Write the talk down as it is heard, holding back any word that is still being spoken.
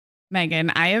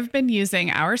Megan, I have been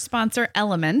using our sponsor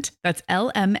Element, that's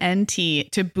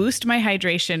LMNT, to boost my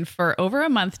hydration for over a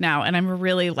month now, and I'm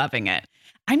really loving it.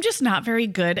 I'm just not very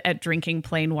good at drinking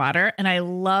plain water, and I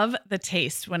love the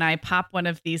taste when I pop one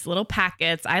of these little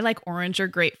packets. I like orange or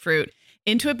grapefruit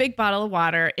into a big bottle of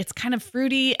water. It's kind of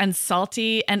fruity and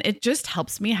salty, and it just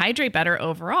helps me hydrate better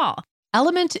overall.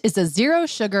 Element is a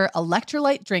zero-sugar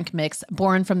electrolyte drink mix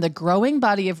born from the growing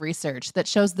body of research that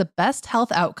shows the best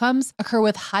health outcomes occur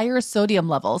with higher sodium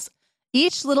levels.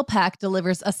 Each little pack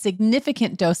delivers a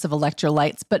significant dose of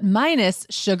electrolytes, but minus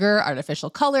sugar, artificial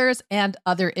colors, and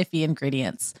other iffy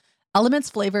ingredients. Element's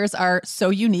flavors are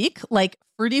so unique, like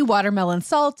fruity watermelon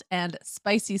salt and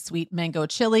spicy sweet mango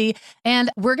chili. And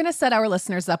we're going to set our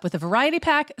listeners up with a variety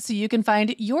pack so you can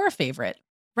find your favorite.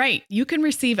 Right. You can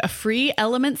receive a free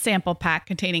Element sample pack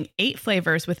containing 8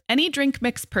 flavors with any drink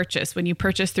mix purchase when you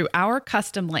purchase through our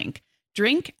custom link,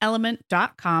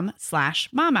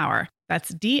 drinkelement.com/momhour.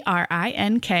 That's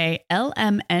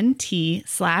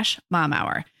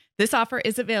DRINKLMNT/momhour. This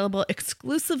is available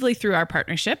exclusively through our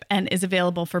partnership and is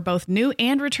available for both new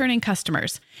and returning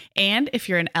customers. And if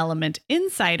you're an Element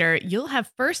insider, you'll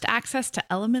have first access to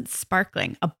Element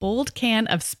Sparkling, a bold can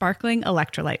of sparkling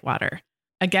electrolyte water.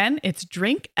 Again, it's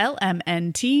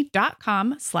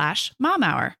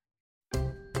drinklmnt.com/momhour.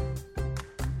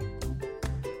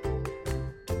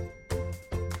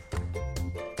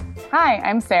 Hi,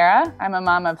 I'm Sarah. I'm a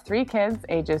mom of 3 kids,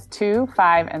 ages 2,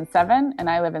 5, and 7, and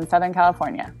I live in Southern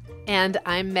California. And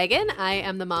I'm Megan. I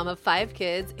am the mom of 5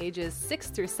 kids, ages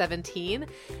 6 through 17,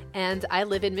 and I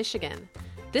live in Michigan.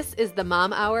 This is the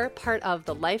Mom Hour, part of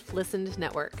the Life Listened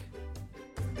Network.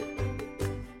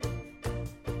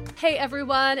 Hey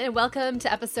everyone, and welcome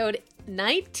to episode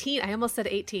 19. I almost said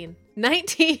 18.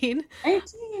 19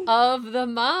 of the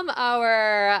Mom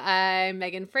Hour. I'm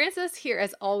Megan Francis, here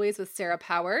as always with Sarah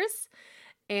Powers.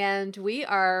 And we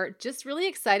are just really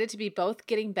excited to be both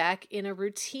getting back in a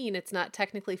routine. It's not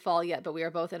technically fall yet, but we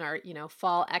are both in our,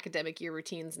 fall academic year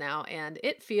routines now, and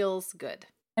it feels good.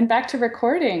 And back to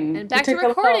recording.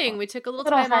 We took a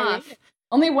little time off.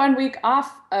 Only 1 week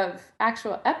off of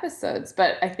actual episodes,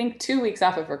 but I think 2 weeks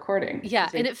off of recording. Yeah,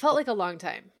 and it felt like a long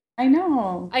time. I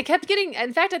know. I kept getting,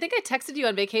 in fact, I think I texted you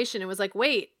on vacation and was like,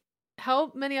 wait,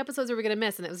 how many episodes are we going to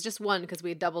miss? And it was just one because we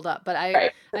had doubled up. But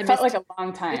it felt like a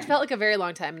long time. It felt like a very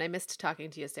long time, and I missed talking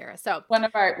to you, Sarah. So one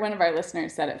of our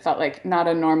listeners said it felt like not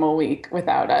a normal week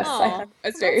without us. Aww, I thought it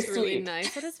was very sweet. Really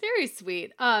nice. That is very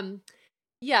sweet.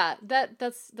 Yeah,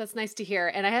 that's nice to hear.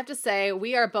 And I have to say,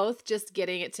 we are both just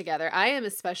getting it together. I am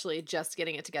especially just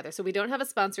getting it together. So we don't have a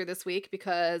sponsor this week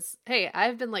because, hey,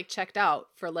 I've been checked out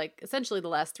for essentially the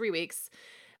last 3 weeks.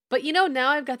 But now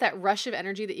I've got that rush of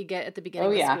energy that you get at the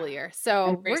beginning of the school year.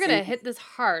 So we're going to hit this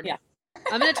hard. Yeah.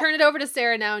 I'm going to turn it over to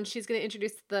Sarah now, and she's going to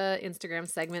introduce the Instagram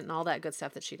segment and all that good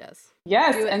stuff that she does.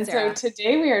 Yes, and Sarah. So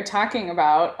today we are talking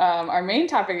about, our main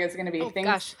topic is going to be things.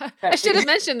 Gosh, I should have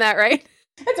mentioned that, right?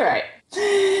 That's all right.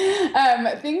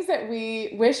 Things that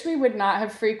we wish we would not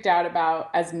have freaked out about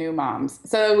as new moms.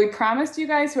 So we promised you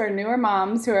guys who are newer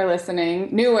moms who are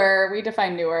listening, we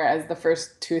define newer as the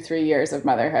first 2-3 years of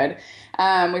motherhood.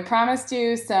 We promised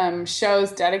you some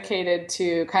shows dedicated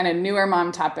to kind of newer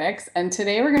mom topics. And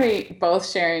today we're going to be both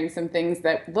sharing some things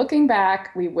that, looking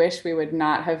back, we wish we would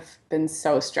not have been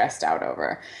so stressed out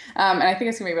over. And I think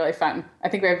it's going to be really fun. I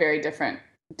think we have very different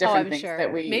things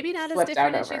that we maybe not as flipped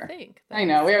different out as over. You think. I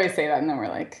know, we always say that and then we're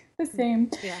like the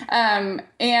same. Yeah.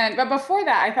 But before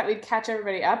that, I thought we'd catch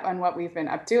everybody up on what we've been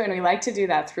up to, and we like to do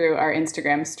that through our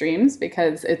Instagram streams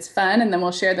because it's fun, and then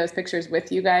we'll share those pictures with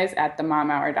you guys at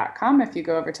themomhour.com if you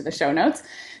go over to the show notes.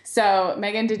 So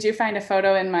Megan, did you find a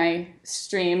photo in my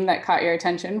stream that caught your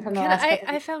attention from the last couple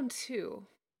I found 2.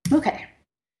 Okay.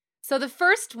 So the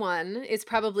first one is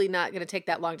probably not going to take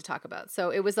that long to talk about.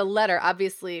 So it was a letter,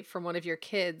 obviously, from one of your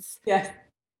kids. Yes.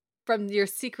 From your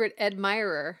secret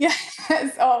admirer. Yes.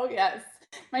 Oh, yes.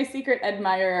 My secret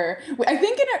admirer. I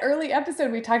think in an early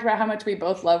episode, we talked about how much we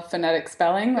both love phonetic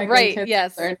spelling. Right, when kids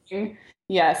yes. Learning.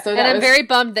 Yeah, so and I'm very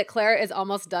bummed that Claire is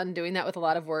almost done doing that with a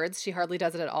lot of words. She hardly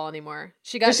does it at all anymore.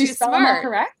 Does she spell them all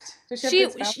correct? She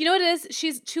you know what it is?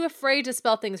 She's too afraid to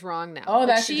spell things wrong now. Oh,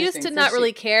 that's she used to not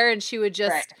really care, and she would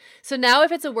just. Right. So now,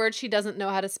 if it's a word she doesn't know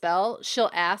how to spell,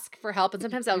 she'll ask for help, and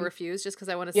sometimes I'll refuse just because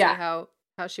I want to see how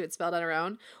she would spell it on her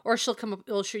own, or she'll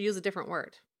she'll use a different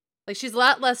word. She's a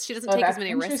lot less, she doesn't take as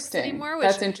many risks anymore.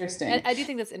 That's interesting. I do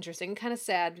think that's interesting. Kind of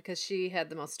sad because she had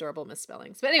the most adorable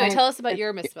misspellings. But anyway, tell us about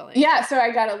your misspelling. Yeah, so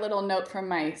I got a little note from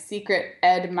my secret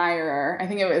admirer. I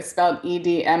think it was spelled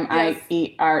Edmirer.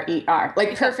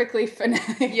 Perfectly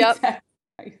phonetic. Yep.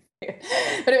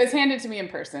 But it was handed to me in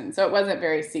person, so it wasn't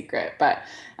very secret. But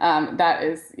that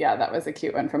was a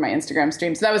cute one from my Instagram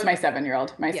stream. So that was my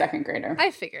 7-year-old, my second grader.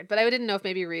 I figured, but I didn't know if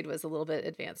maybe Reed was a little bit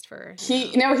advanced for.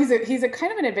 He's a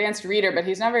kind of an advanced reader, but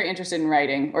he's not very interested in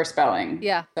writing or spelling.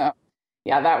 Yeah. So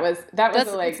yeah, that was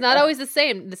it's not always the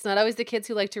same. It's not always the kids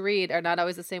who like to read are not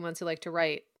always the same ones who like to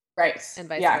write. Right. And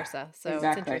vice versa. So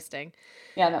exactly. It's interesting.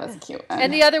 Yeah, that was cute.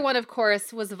 And the other one, of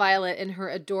course, was Violet in her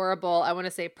adorable, I want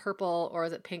to say purple, or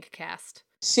is it pink cast?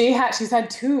 She's had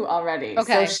 2 already.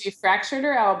 Okay. So she fractured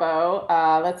her elbow,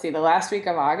 let's see, the last week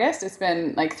of August. It's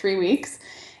been like 3 weeks.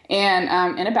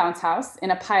 And in a bounce house,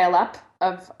 in a pile up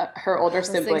of her older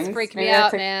siblings. Things freak me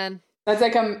out, man. That's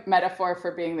like a metaphor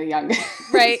for being the youngest.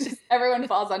 Right. Everyone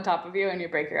falls on top of you and you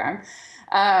break your arm.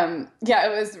 It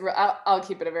was, I'll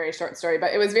keep it a very short story,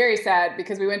 but it was very sad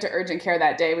because we went to urgent care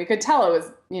that day. We could tell it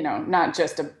was, not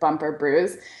just a bump or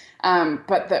bruise.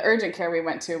 But the urgent care we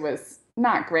went to was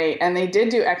not great. And they did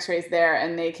do x-rays there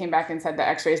and they came back and said the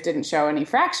x-rays didn't show any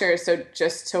fractures. So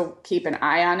just to keep an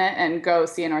eye on it and go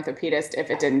see an orthopedist if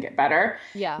it didn't get better,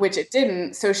 which it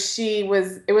didn't. So it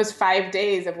was 5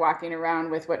 days of walking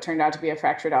around with what turned out to be a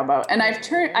fractured elbow. And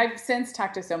I've since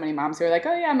talked to so many moms who are like,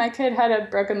 oh yeah, my kid had a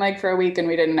broken leg for a week and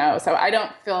we didn't know. So I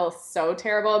don't feel so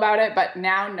terrible about it. But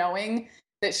now knowing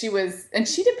that she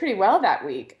did pretty well that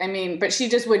week. I mean, but she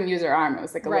just wouldn't use her arm. It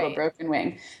was like a little broken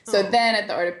wing. So then at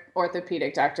the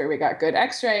orthopedic doctor, we got good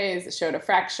x-rays, it showed a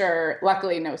fracture,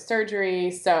 luckily no surgery.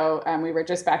 So we were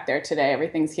just back there today.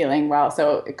 Everything's healing well.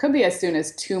 So it could be as soon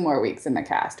as 2 more weeks in the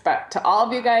cast. But to all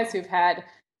of you guys who've had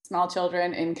small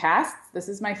children in casts, this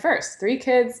is my first. 3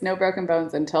 kids, no broken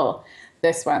bones until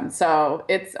this one. So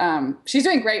it's she's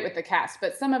doing great with the cast,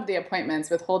 but some of the appointments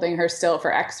with holding her still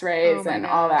for x-rays and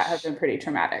all that have been pretty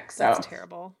traumatic. So that's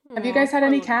terrible. Have you guys had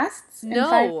any casts?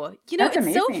 No. It's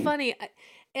amazing. so funny.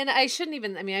 And I shouldn't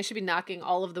even, I should be knocking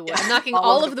all of the wood. I'm knocking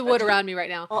all of the wood around me right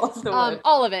now. All of the wood.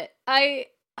 All of it.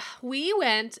 We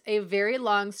went a very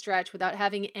long stretch without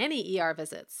having any ER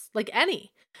visits, like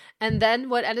any. And then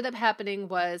what ended up happening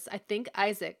was, I think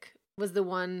Isaac was the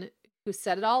one who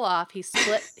set it all off. He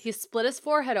split his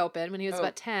forehead open when he was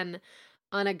about 10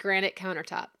 on a granite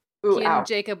countertop. He and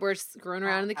Jacob were screwing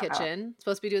around in the kitchen,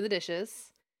 supposed to be doing the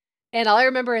dishes. And all I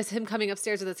remember is him coming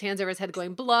upstairs with his hands over his head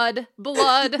going, blood,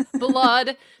 blood,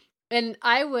 blood. And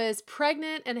I was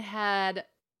pregnant and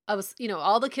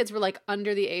all the kids were like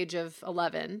under the age of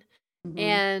 11. Mm-hmm.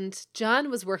 And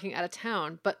John was working out of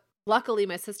town, but luckily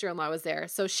my sister-in-law was there.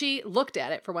 So she looked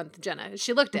at it for one, Jenna.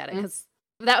 She looked at it because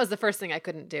that was the first thing I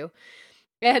couldn't do.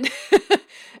 And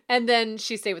and then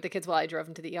she stayed with the kids while I drove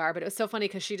them to the ER. But it was so funny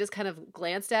because she just kind of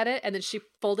glanced at it and then she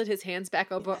folded his hands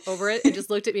back over it and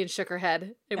just looked at me and shook her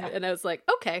head. And I was like,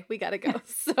 okay, we got to go.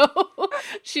 So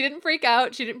she didn't freak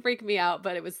out. She didn't freak me out.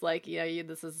 But it was like,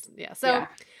 this is. So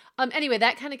anyway,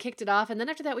 that kind of kicked it off. And then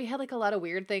after that, we had like a lot of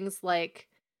weird things like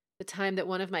the time that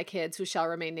one of my kids, who shall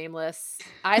remain nameless,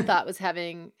 I thought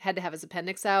had to have his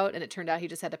appendix out. And it turned out he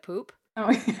just had to poop. Oh,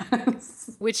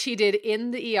 yes. Which he did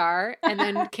in the ER and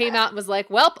then came out and was like,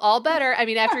 welp, all better. I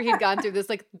mean, after he'd gone through this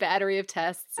like battery of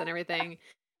tests and everything.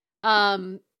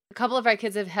 A couple of our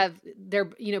kids have their,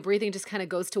 breathing just kind of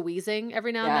goes to wheezing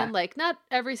every now and then. Like not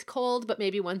every cold, but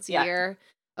maybe once a year,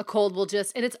 a cold will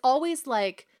just, and it's always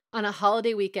like on a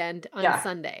holiday weekend on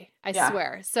Sunday, I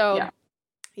swear. So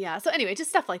so anyway, just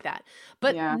stuff like that.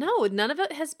 But no, none of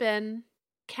it has been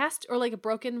cast or like a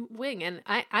broken wing, and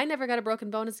I never got a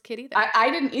broken bone as a kid either. I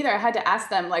didn't either. I had to ask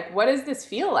them, like, what does this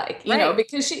feel like? You know,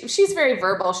 because she's very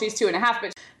verbal. She's 2.5, but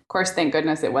of course, thank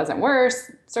goodness it wasn't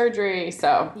worse. Surgery.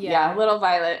 So little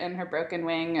Violet in her broken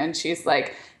wing, and she's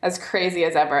like as crazy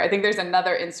as ever. I think there's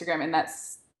another Instagram in that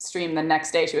stream the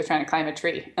next day. She was trying to climb a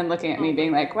tree and looking at me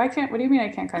being like, what do you mean I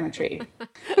can't climb a tree?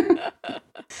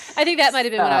 I think that might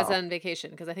have been when I was on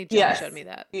vacation, because I think Jenna showed me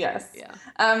that. Yes.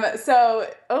 Yeah. So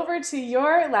over to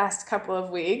your last couple of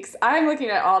weeks. I'm looking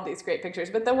at all these great pictures,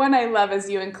 but the one I love is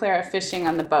you and Clara fishing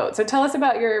on the boat. So tell us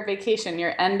about your vacation,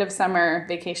 your end of summer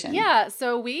vacation. Yeah.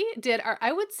 So we did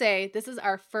I would say this is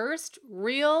our first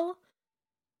real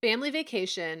family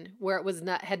vacation where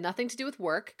it had nothing to do with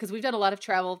work, because we've done a lot of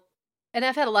travel and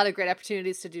I've had a lot of great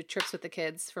opportunities to do trips with the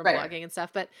kids for blogging and stuff,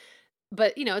 but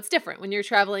it's different when you're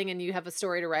traveling and you have a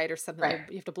story to write or something.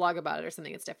 You have to blog about it or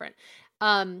something. It's different.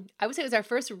 I would say it was our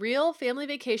first real family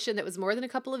vacation that was more than a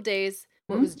couple of days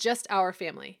where it was just our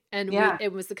family. And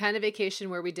it was the kind of vacation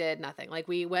where we did nothing. Like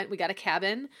we got a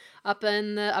cabin up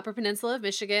in the Upper Peninsula of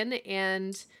Michigan,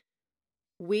 and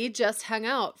we just hung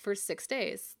out for 6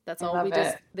 days. That's all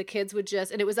the kids would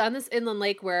and it was on this inland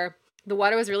lake where the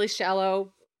water was really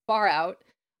shallow, far out.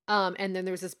 And then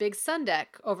there was this big sun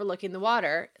deck overlooking the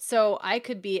water. So I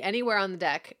could be anywhere on the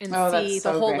deck and see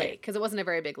so the whole great. lake because it wasn't a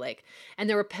very big lake. And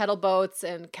there were pedal boats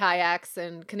and kayaks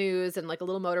and canoes and like a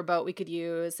little motorboat we could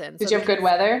use. And Did you have good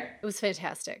weather? It was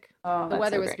fantastic. Oh, the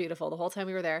weather was great. beautiful the whole time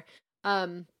we were there.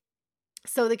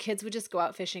 So the kids would just go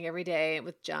out fishing every day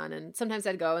with John, and sometimes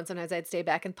I'd go and sometimes I'd stay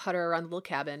back and putter around the little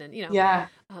cabin, and Yeah.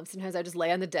 sometimes I'd just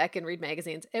lay on the deck and read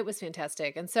magazines. It was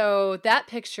fantastic. And so that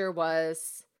picture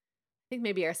was, I think,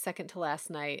 maybe our second to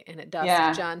last night, and at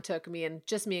dusk John took me and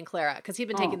Clara, because he'd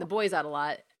been taking the boys out a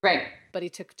lot, Right. but he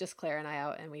took just Clara and I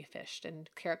out and we fished, and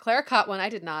Clara caught one. I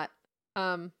did not.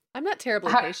 I'm not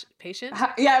terribly patient.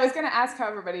 Yeah, I was going to ask how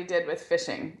everybody did with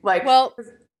fishing. Like, well,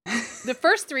 the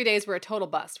first 3 days were a total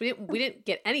bust. We didn't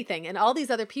get anything. And all these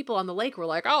other people on the lake were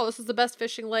like, oh, this is the best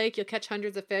fishing lake. You'll catch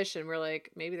hundreds of fish. And we're like,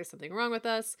 maybe there's something wrong with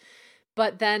us.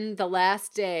 But then the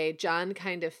last day, John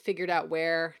kind of figured out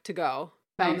where to go,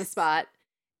 found the spot.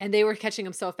 And they were catching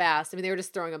them so fast. I mean, they were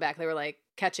just throwing them back. They were like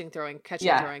catching, throwing,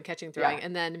 catching, throwing, catching, throwing.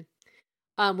 And then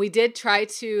we did try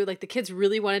to, like, the kids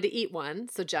really wanted to eat one.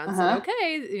 So John said,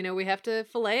 okay, we have to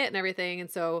fillet it and everything.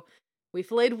 And so we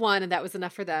filleted one, and that was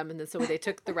enough for them. And then so they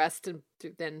took the rest and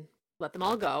then let them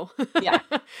all go. Yeah.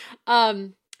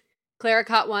 Clara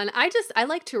caught one. I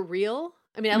like to reel.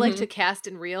 I mean, I like to cast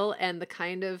and reel, and the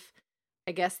kind of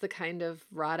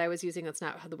rod I was using, that's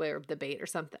not the way, or the bait or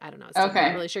something. I don't know. I'm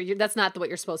not really sure. That's not what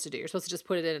you're supposed to do. You're supposed to just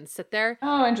put it in and sit there.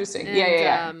 Oh, interesting.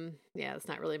 And, yeah, that's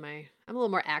not really I'm a little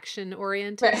more action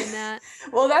oriented than that.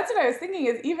 Well, that's what I was thinking,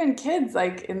 is even kids,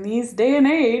 like, in these day and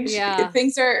age,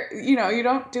 things are, you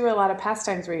don't do a lot of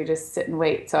pastimes where you just sit and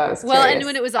wait. So I was curious. Well, and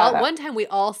when it was one time, we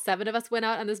all 7 of us went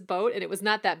out on this boat, and it was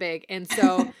not that big. And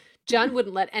so John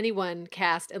wouldn't let anyone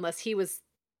cast unless he was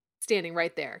standing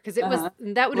right there, because it was,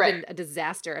 that would have been a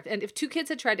disaster. If 2 kids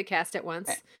had tried to cast at once,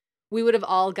 we would have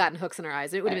all gotten hooks in our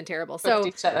eyes. It would have been terrible.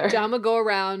 So John would go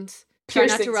around, try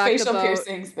not to rock the boat.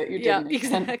 Piercings that you didn't. Yeah,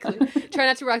 exactly. Try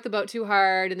not to rock the boat too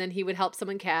hard, and then he would help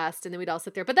someone cast, and then we'd all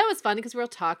sit there. But that was fun because we were all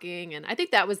talking, and I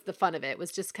think that was the fun of it,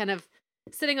 was just kind of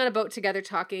sitting on a boat together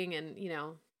talking and,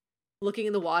 looking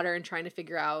in the water and trying to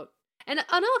figure out. And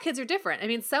all kids are different. I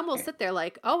mean, some will sit there,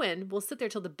 like Owen will sit there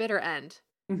till the bitter end.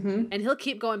 And he'll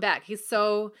keep going back.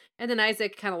 And then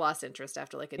Isaac kind of lost interest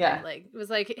after like a day. Like, it was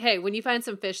like, hey, when you find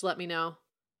some fish, let me know.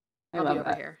 I'll be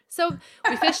over here. So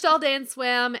we fished all day and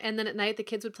swam. And then at night, the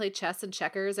kids would play chess and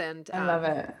checkers. And I love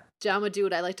it. John would do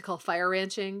what I like to call fire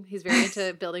ranching. He's very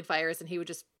into building fires, and he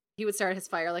would start his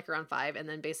fire like around 5 and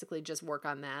then basically just work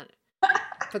on that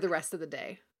for the rest of the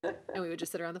day. And we would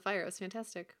just sit around the fire. It was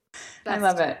fantastic. Best. I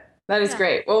love it. That is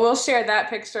great. Well, we'll share that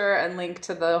picture and link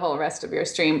to the whole rest of your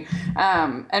stream.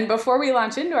 And before we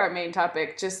launch into our main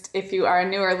topic, just if you are a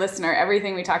newer listener,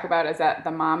 everything we talk about is at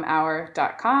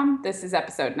themomhour.com. This is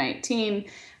episode 19.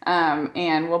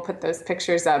 And we'll put those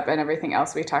pictures up and everything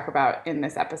else we talk about in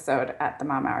this episode at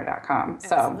themomhour.com.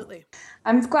 Absolutely. So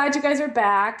I'm glad you guys are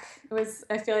back.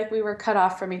 I feel like we were cut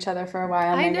off from each other for a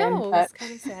while. I know. It was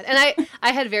kind of sad. And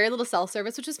I had very little cell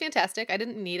service, which was fantastic. I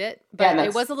didn't need it, but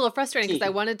it was a little frustrating because I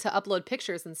wanted to upload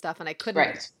pictures and stuff, and I couldn't.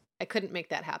 Right. I couldn't make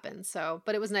that happen. So,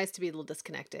 but it was nice to be a little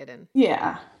disconnected, and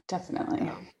yeah, definitely.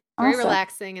 Very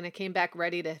relaxing, and I came back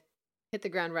ready to hit the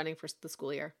ground running for the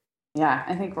school year. Yeah,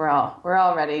 I think we're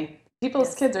all ready.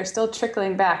 People's kids are still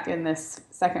trickling back in this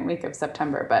second week of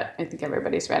September, but I think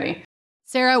everybody's ready.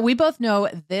 Sarah, we both know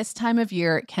this time of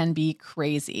year can be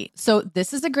crazy. So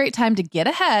this is a great time to get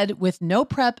ahead with no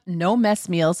prep, no mess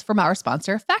meals from our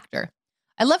sponsor, Factor.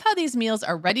 I love how these meals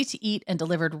are ready to eat and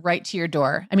delivered right to your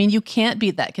door. I mean, you can't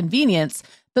beat that convenience,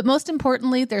 but most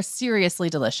importantly, they're seriously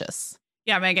delicious.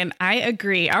 Yeah, Megan, I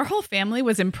agree. Our whole family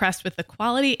was impressed with the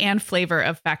quality and flavor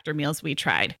of Factor meals we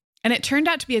tried. And it turned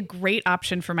out to be a great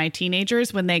option for my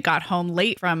teenagers when they got home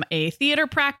late from a theater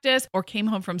practice or came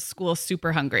home from school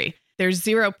super hungry. There's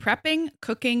zero prepping,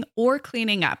 cooking, or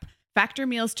cleaning up. Factor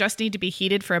meals just need to be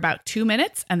heated for about 2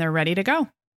 minutes and they're ready to go.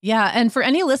 Yeah, and for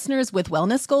any listeners with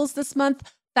wellness goals this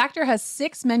month, Factor has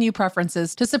 6 menu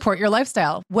preferences to support your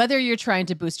lifestyle. Whether you're trying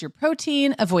to boost your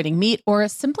protein, avoiding meat, or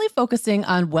simply focusing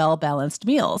on well-balanced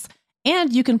meals.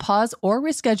 And you can pause or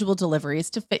reschedule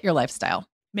deliveries to fit your lifestyle.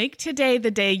 Make today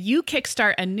the day you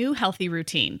kickstart a new healthy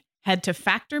routine. Head to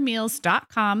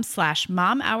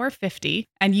factormeals.com/momhour50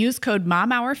 and use code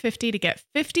momhour50 to get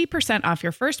 50% off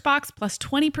your first box plus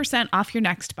 20% off your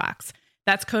next box.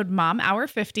 That's code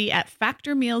momhour50 at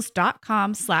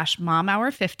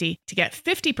factormeals.com/momhour50 to get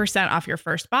 50% off your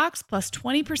first box plus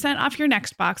 20% off your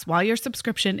next box while your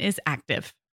subscription is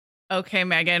active. Okay,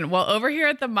 Megan. Well, over here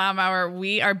at the Mom Hour,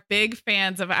 we are big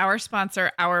fans of our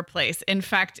sponsor, Our Place. In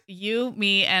fact, you,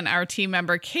 me, and our team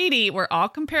member, Katie, were all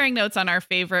comparing notes on our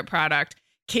favorite product.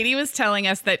 Katie was telling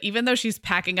us that even though she's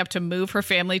packing up to move her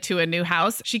family to a new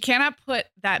house, she cannot put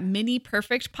that mini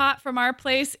perfect pot from our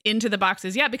place into the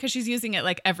boxes yet because she's using it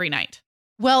like every night.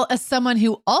 Well, as someone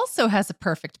who also has a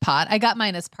perfect pot, I got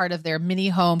mine as part of their mini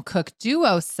home cook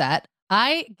duo set.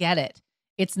 I get it.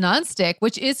 It's nonstick,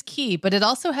 which is key, but it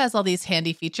also has all these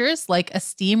handy features like a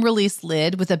steam release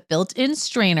lid with a built-in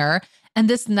strainer and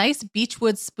this nice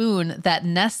beechwood spoon that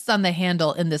nests on the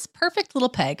handle in this perfect little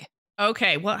peg.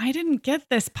 Okay, well, I didn't get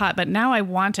this pot, but now I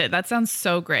want it. That sounds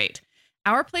so great.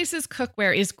 Our Place's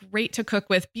cookware is great to cook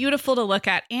with, beautiful to look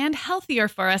at, and healthier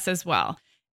for us as well.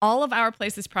 All of Our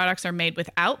Place's products are made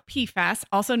without PFAS,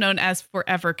 also known as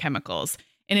forever chemicals.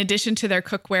 In addition to their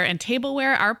cookware and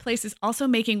tableware, Our Place is also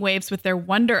making waves with their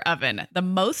Wonder Oven, the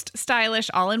most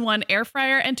stylish all-in-one air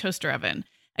fryer and toaster oven.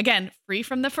 Again, free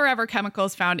from the forever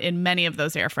chemicals found in many of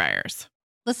those air fryers.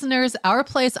 Listeners, Our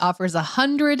Place offers a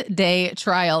 100-day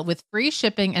trial with free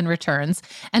shipping and returns,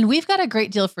 and we've got a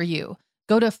great deal for you.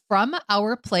 Go to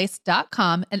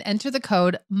FromOurPlace.com and enter the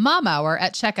code MOMHOUR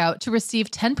at checkout to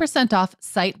receive 10% off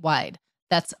site-wide.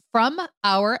 That's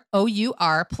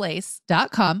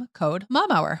FromOurPlace.com, code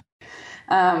MOMHOUR.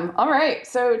 All right.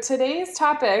 So today's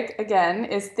topic, again,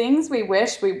 is things we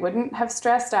wish we wouldn't have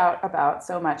stressed out about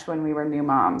so much when we were new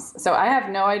moms. So I have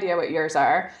no idea what yours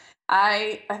are.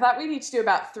 I thought we'd each do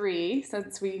about 3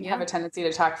 since we have a tendency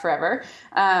to talk forever.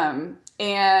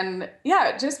 And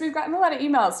yeah, we've gotten a lot of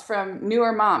emails from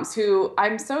newer moms who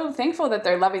I'm so thankful that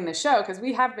they're loving the show because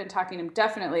we have been talking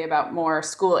definitely about more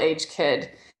school age kid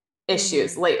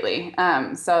issues lately.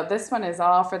 So this one is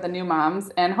all for the new moms,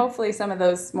 and hopefully some of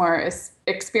those more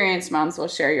experienced moms will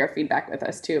share your feedback with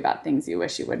us too about things you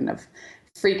wish you wouldn't have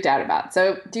freaked out about.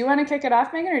 So do you want to kick it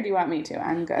off, Megan, or do you want me to?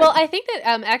 I'm good. Well, I think that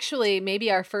actually maybe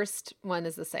our first one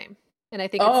is the same. And I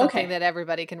think it's something that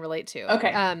everybody can relate to.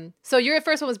 Okay. So your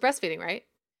first one was breastfeeding, right?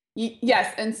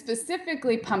 Yes, and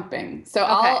specifically pumping. So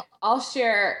I'll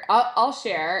share,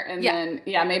 and then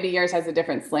maybe yours has a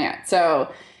different slant.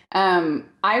 So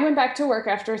I went back to work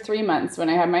after 3 months when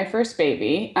I had my first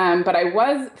baby, but I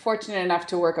was fortunate enough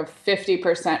to work a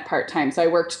 50% part-time. So I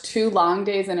worked 2 long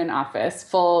days in an office,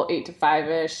 full 8 to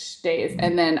 5-ish days,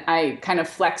 and then I kind of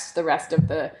flexed the rest of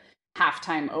the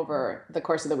half-time over the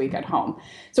course of the week at home.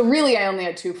 So really, I only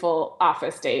had 2 full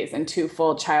office days and 2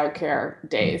 full childcare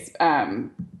days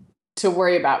to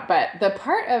worry about. But the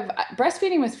part of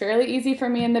breastfeeding was fairly easy for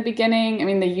me in the beginning. I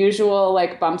mean, the usual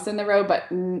like bumps in the road,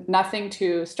 but nothing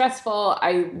too stressful.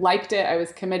 I liked it. I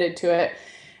was committed to it.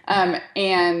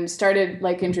 And started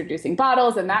like introducing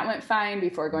bottles, and that went fine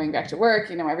before going back to work,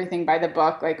 everything by the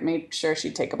book, like made sure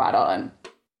she'd take a bottle.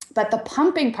 But the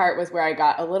pumping part was where I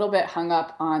got a little bit hung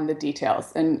up on the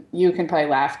details. And you can probably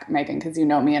laugh, Megan, because you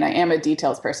know me and I am a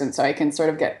details person. So I can sort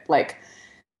of get like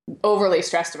overly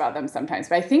stressed about them sometimes.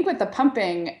 But I think with the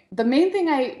pumping, the main thing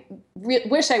I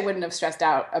wish I wouldn't have stressed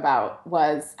out about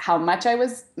was how much I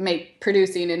was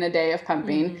producing in a day of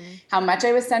pumping, how much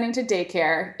I was sending to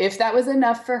daycare, if that was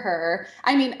enough for her.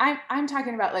 I mean, I'm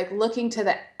talking about like looking to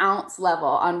the ounce level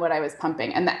on what I was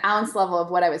pumping and the ounce level of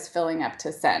what I was filling up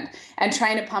to send, and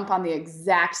trying to pump on the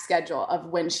exact schedule of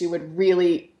when she would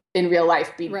really in real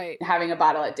life be having a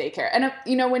bottle at daycare. And,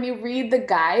 when you read the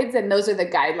guides, and those are the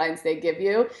guidelines they give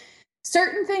you,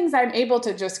 certain things I'm able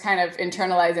to just kind of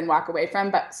internalize and walk away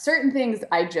from, but certain things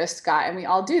I just and we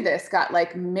all do this, got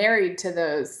like married to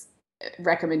those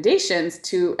recommendations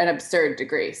to an absurd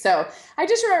degree. So I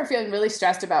just remember feeling really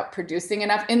stressed about producing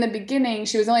enough. In the beginning,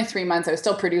 she was only 3 months. I was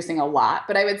still producing a lot,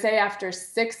 but I would say after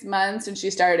 6 months, and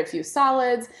she started a few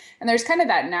solids, and there's kind of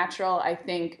that natural, I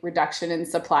think, reduction in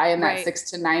supply in that 6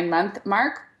 to 9 month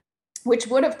mark, which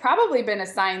would have probably been a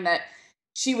sign that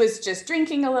she was just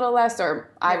drinking a little less,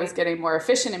 or I was getting more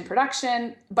efficient in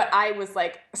production. But I was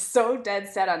like so dead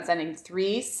set on sending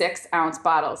 3 6-ounce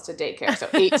bottles to daycare. So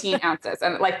 18 ounces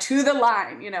and like to the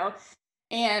line,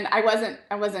 and I wasn't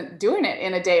doing it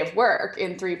in a day of work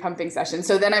in 3 pumping sessions.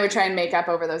 So then I would try and make up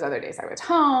over those other days I was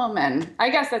home. And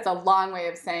I guess that's a long way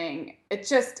of saying it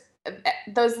just,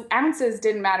 those ounces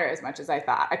didn't matter as much as I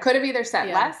thought. I could have either sent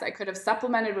less. I could have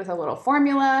supplemented with a little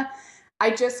formula. I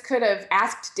just could have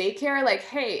asked daycare, like,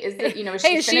 hey, is it,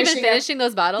 is she even finishing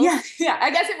those bottles? Yeah.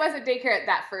 I guess it wasn't daycare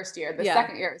that first year. The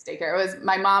second year it was daycare. It was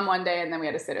my mom one day, and then we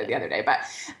had a sitter the other day. But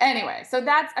anyway, so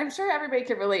I'm sure everybody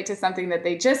could relate to something that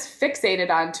they just fixated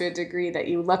on to a degree that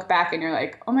you look back and you're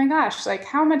like, oh my gosh, like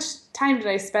how much time did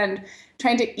I spend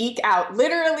trying to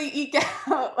literally eke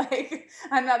out like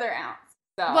another ounce?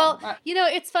 So, well,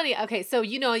 it's funny. Okay, so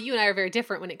you and I are very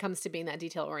different when it comes to being that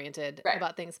detail oriented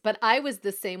about things. But I was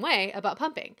the same way about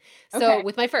pumping. So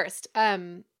with my first,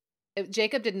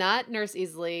 Jacob did not nurse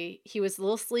easily. He was a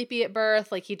little sleepy at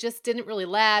birth. Like he just didn't really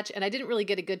latch, and I didn't really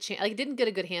get a good chance. Like, didn't get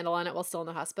a good handle on it while still in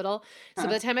the hospital. So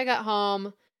by the time I got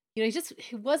home, you know,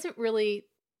 he wasn't really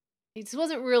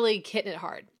hitting it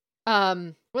hard.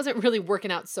 Wasn't really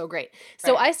working out so great.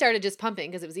 So I started just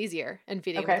pumping because it was easier and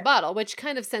feeding him with the bottle, which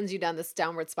kind of sends you down this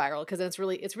downward spiral because it's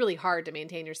really hard to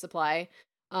maintain your supply.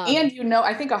 And you know,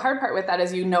 I think a hard part with that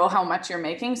is you know how much you're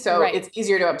making, so it's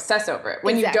easier to obsess over it.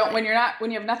 When you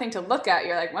have nothing to look at,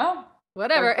 you're like, well,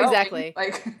 whatever, exactly.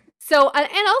 Like, so,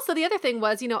 and also the other thing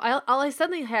was, you know, I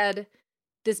suddenly had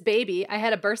this baby. I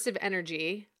had a burst of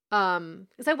energy.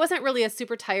 Because I wasn't really a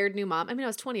super tired new mom. I mean, I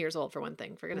was 20 years old for one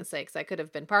thing, for goodness sakes. I could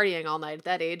have been partying all night at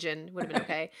that age and would have been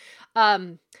okay.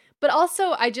 But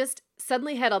also I just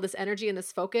suddenly had all this energy and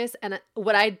this focus. And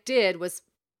what I did was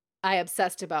I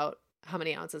obsessed about how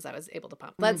many ounces I was able to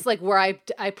pump. That's like where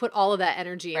I put all of that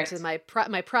energy into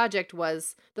my project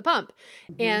was the pump.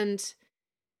 And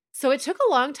so it took a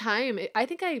long time. I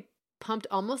think I pumped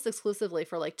almost exclusively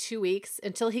for like 2 weeks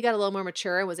until he got a little more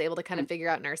mature and was able to kind of figure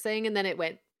out nursing. And then it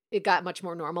got much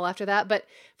more normal after that. But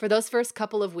for those first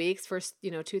couple of weeks,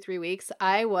 2-3 weeks,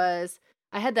 I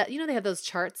had that, you know, they have those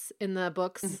charts in the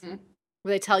books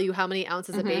where they tell you how many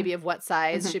ounces a baby of what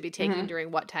size should be taking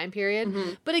during what time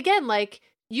period. But again, like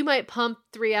you might pump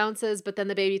 3 ounces, but then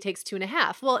the baby takes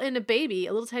 2.5. Well, in a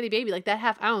little tiny baby, like that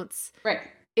half ounce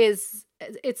it's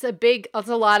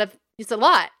a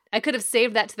lot. I could have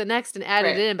saved that to the next and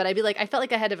added it in, but I'd be like, I felt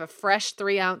like I had to have a fresh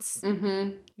 3 ounce,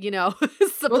 you know,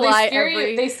 supply.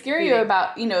 Well, they scare you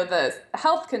about, you know, the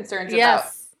health concerns about,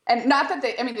 and not that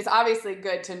it's obviously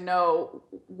good to know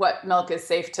what milk is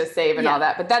safe to save and all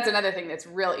that, but that's another thing that's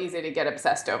real easy to get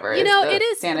obsessed over. You know, it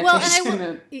is. Sanitation.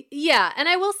 Well, and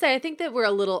I will say, I think that we're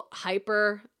a little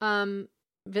hyper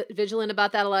vigilant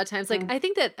about that a lot of times. Like, I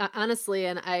think that honestly,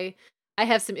 and I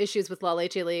have some issues with La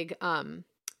Leche League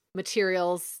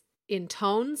materials in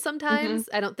tone sometimes.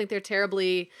 I don't think they're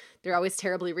always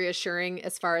terribly reassuring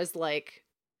as far as like,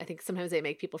 I think sometimes they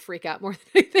make people freak out more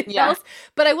than anything else.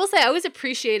 But I will say I always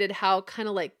appreciated how kind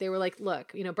of like, they were like,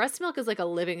 look, you know, breast milk is like a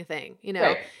living thing, you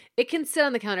know, it can sit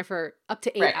on the counter for up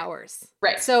to 8 hours.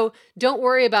 So don't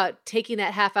worry about taking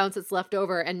that half ounce that's left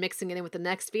over and mixing it in with the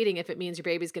next feeding if it means your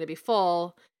baby's going to be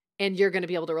full and you're going to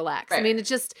be able to relax. I mean,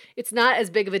 it's not as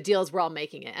big of a deal as we're all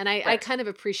making it. And I kind of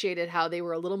appreciated how they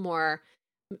were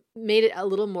made it a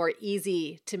little more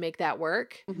easy to make that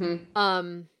work.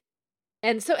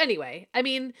 And so anyway, I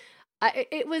mean,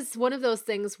 it was one of those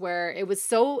things where it was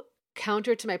so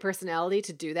counter to my personality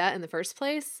to do that in the first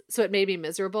place. So it made me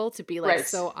miserable to be like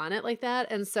so on it like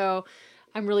that. And so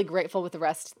I'm really grateful with the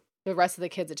rest of the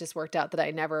kids. It just worked out that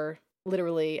I never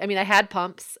literally, I mean, I had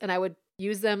pumps and I would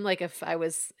use them like if I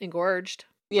was engorged.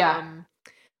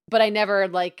 But I never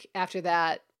like after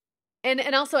that.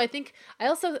 And also I think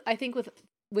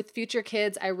with future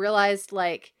kids, I realized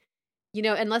like, you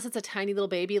know, unless it's a tiny little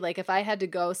baby, like if I had to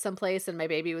go someplace and my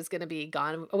baby was going to be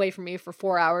gone away from me for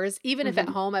 4 hours, even if at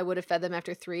home I would have fed them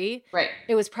after 3,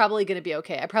 it was probably going to be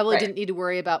okay. I probably didn't need to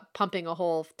worry about pumping a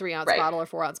whole 3 ounce bottle or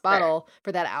 4 ounce bottle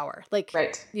for that hour. Like,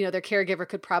 you know, their caregiver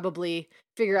could probably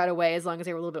figure out a way as long as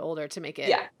they were a little bit older to make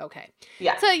it okay.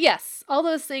 So yes, all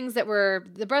those things the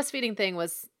breastfeeding thing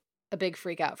was a big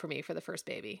freak out for me for the first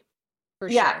baby. For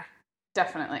sure.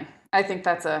 Definitely. I think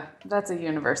that's a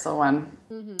universal one.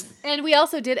 And we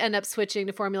also did end up switching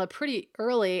to formula pretty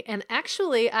early. And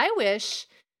actually, I wish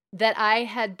that I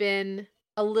had been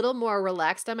a little more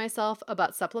relaxed on myself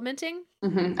about supplementing.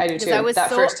 I do too.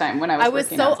 First time when I was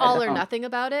so all or nothing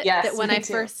about it that when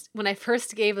I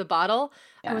first gave the bottle,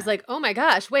 I was like, oh my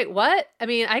gosh, wait, what? I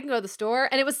mean, I can go to the store.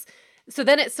 And it was, so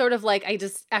then it's sort of like,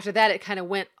 after that, it kind of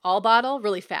went all bottle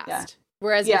really fast.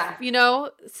 Whereas, you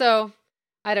know, so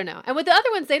I don't know. And with the other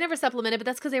ones, they never supplemented, but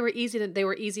that's because they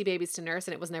were easy babies to nurse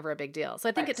and it was never a big deal. So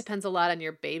I think it depends a lot on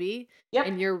your baby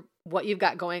and what you've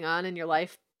got going on in your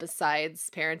life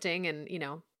besides parenting and, you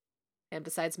know, and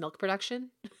besides milk production.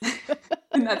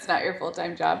 And that's not your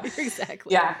full-time job.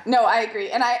 Exactly. Yeah, no, I agree.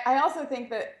 And I also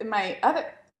think that my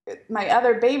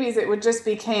other babies, it would just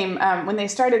became, when they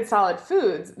started solid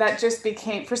foods, that just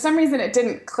became, for some reason, it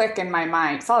didn't click in my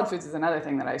mind. Solid foods is another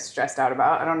thing that I stressed out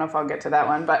about. I don't know if I'll get to that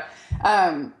one, but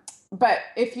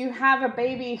if you have a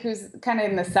baby who's kind of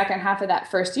in the second half of that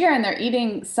first year and they're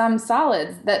eating some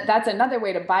solids, that's another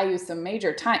way to buy you some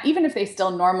major time, even if they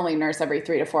still normally nurse every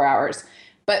 3 to 4 hours.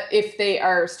 But if they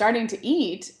are starting to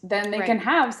eat, then they can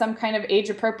have some kind of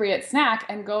age-appropriate snack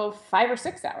and go 5 or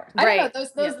 6 hours. I don't know.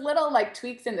 Those little like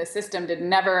tweaks in the system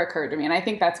never occur to me, and I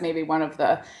think that's maybe one of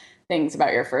the things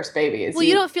about your first baby is. Well,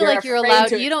 you don't feel like you're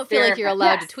allowed. You don't feel like you're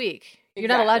allowed to tweak. You're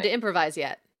not allowed to improvise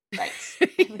yet. Right.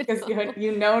 You Because know?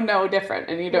 you know no different,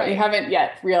 and you Right. haven't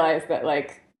yet realized that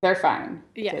like they're fine.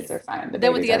 The Yes. kids are fine. The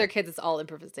Then with babies the are other kids, it's all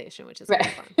improvisation, which is kind of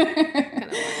right. fun. Kind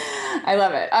of fun. I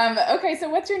love it. Okay, so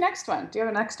what's your next one? Do you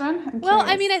have a next one? I'm Well, I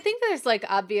curious. mean, I think there's like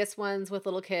obvious ones with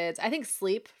little kids. I think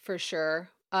sleep for sure.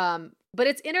 But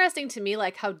it's interesting to me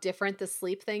like how different the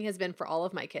sleep thing has been for all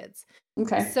of my kids.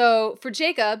 Okay. So for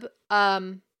Jacob,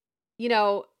 you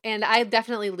know, and I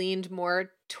definitely leaned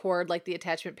more toward like the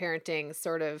attachment parenting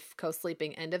sort of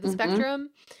co-sleeping end of the Mm-hmm. spectrum.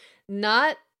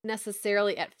 Not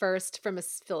necessarily at first from a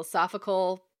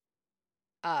philosophical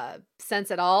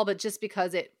sense at all, but just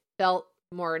because it felt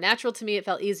more natural to me, it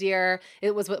felt easier.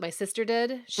 It was what my sister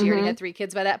did. She already Mm-hmm. had 3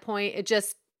 kids by that point. It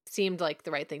just seemed like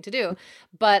the right thing to do.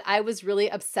 But I was really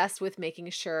obsessed with making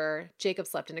sure Jacob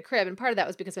slept in a crib. And part of that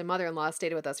was because my mother-in-law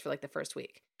stayed with us for like the first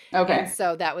week. And Okay.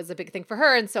 so that was a big thing for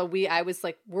her. And so I was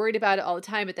like worried about it all the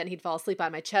time, but then he'd fall asleep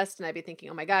on my chest and I'd be thinking,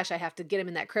 oh my gosh, I have to get him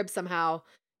in that crib somehow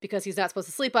because he's not supposed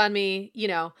to sleep on me, you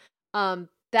know.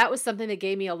 That was something that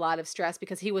gave me a lot of stress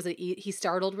because he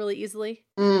startled really easily.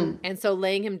 Mm. And so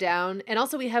laying him down, and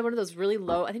also we had one of those really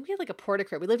low, I think we had like a porta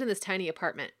crib. We lived in this tiny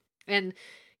apartment. And,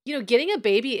 you know, getting a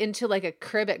baby into like a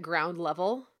crib at ground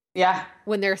level Yeah.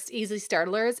 when they're easy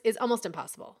startlers is almost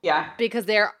impossible Yeah. because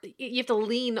you have to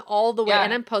lean all the way. Yeah.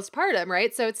 And I'm postpartum,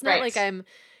 right? So it's not Right. like I'm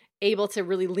able to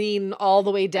really lean all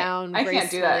the way down I gracefully.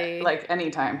 can't do that like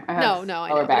anytime. I have No, I lower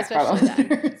know, but back especially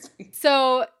problems.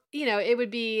 So, you know,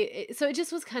 so it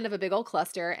just was kind of a big old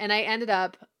cluster. And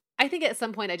I think at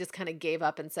some point I just kind of gave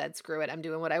up and said, screw it, I'm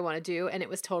doing what I want to do. And it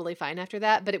was totally fine after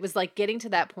that. But it was like getting to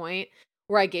that point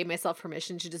where I gave myself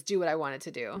permission to just do what I wanted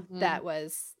to do. Mhm. That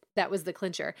was the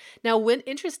clincher. Now,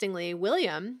 interestingly,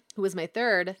 William, who was my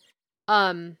third,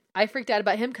 I freaked out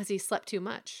about him because he slept too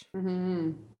much.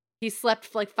 Mm-hmm. He slept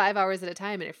for like 5 hours at a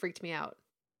time and it freaked me out.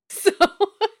 So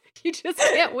you just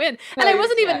can't win. No, And I you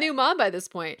wasn't even can't. new mom by this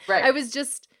point. Right. I was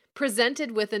just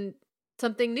presented with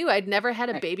something new. I'd never had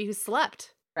a Right. baby who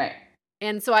slept. Right.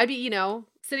 And so I'd be, you know,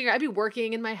 I'd be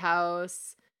working in my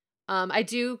house. I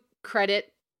do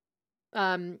credit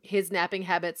his napping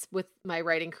habits with my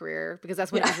writing career because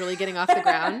that's when I was really getting off the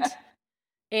ground.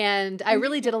 And I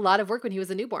really did a lot of work when he was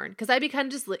a newborn because I'd be kind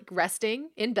of just like resting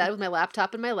in bed with my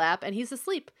laptop in my lap and he's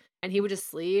asleep. And he would just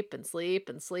sleep and sleep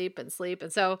and sleep and sleep.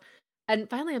 And so, and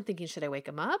finally I'm thinking, should I wake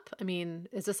him up? I mean,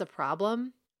 is this a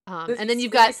problem? And then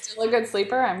you've got, Is he still a good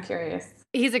sleeper? I'm curious.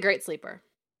 he's a great sleeper.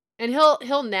 And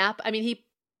he'll nap. I mean,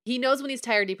 he knows when he's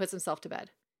tired, he puts himself to bed.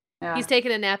 Yeah. He's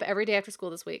taken a nap every day after school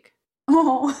this week.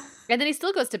 Oh. And then he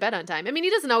still goes to bed on time. I mean, he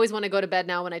doesn't always want to go to bed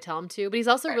now when I tell him to, but he's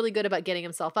also Right. really good about getting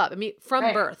himself up. I mean, from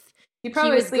Right. birth, He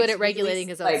probably was good sleeps at regulating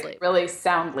his own like, sleep. really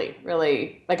soundly,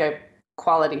 really like a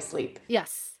quality sleep.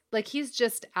 yes, like he's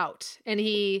just out. And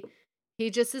he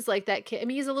just is like that kid. I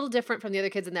mean, he's a little different from the other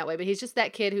kids in that way, but he's just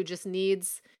that kid who just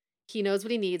he knows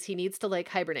what he needs. He needs to like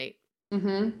hibernate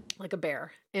Mm-hmm. like a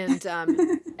bear. And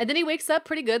and then he wakes up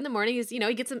pretty good in the morning. He's, you know,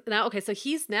 he gets him now. Okay, so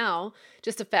he's now,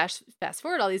 just to fast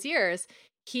forward all these years,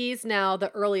 he's now the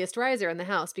earliest riser in the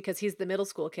house because he's the middle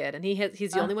school kid and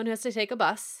he's the only one who has to take a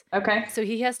bus. Okay. So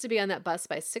he has to be on that bus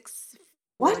by 6:40,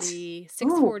 What?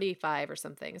 6:45 or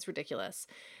something. It's ridiculous.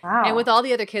 Wow. And with all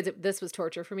the other kids, this was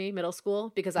torture for me, middle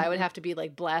school, because I would have to be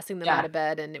like blasting them Yeah. out of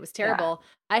bed and it was terrible.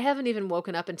 I haven't even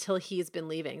woken up until he's been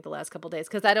leaving the last couple of days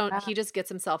because he just gets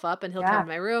himself up and he'll come to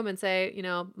my room and say, you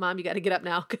know, Mom, you got to get up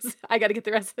now because I got to get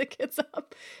the rest of the kids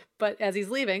up. But as he's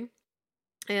leaving,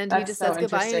 and he That's just so says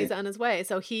goodbye and he's interesting. on his way.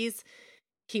 So he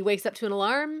wakes up to an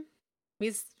alarm.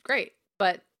 He's great.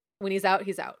 But when he's out,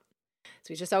 he's out. So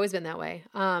he's just always been that way.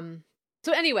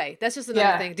 So anyway, that's just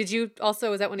another thing. Did you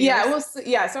also, is that one of yours?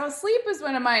 Yeah, well, so sleep is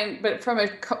one of mine, but from a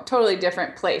totally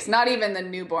different place, not even the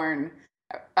newborn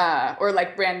or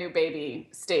like brand new baby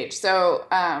stage. So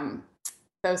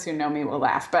those who know me will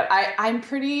laugh, but I'm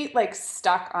pretty like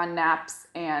stuck on naps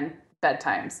and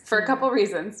bedtimes for a couple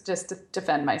reasons, just to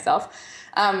defend myself.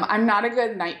 I'm not a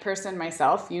good night person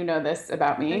myself. You know this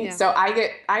about me. Oh, yeah. So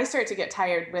I start to get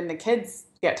tired when the kids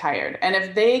get tired. And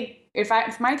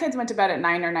if my kids went to bed at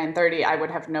 9 or 9:30, I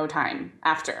would have no time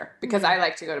after because I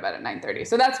like to go to bed at 9:30.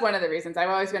 So that's one of the reasons. I've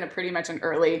always been pretty much an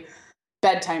early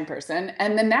bedtime person.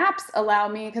 And the naps allow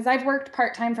me, because I've worked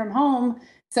part-time from home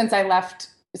since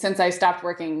I stopped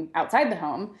working outside the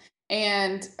home.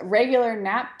 And regular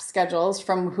nap schedules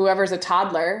from whoever's a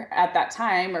toddler at that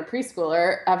time or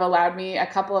preschooler have allowed me a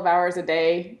couple of hours a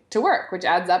day to work, which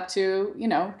adds up to,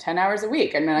 10 hours a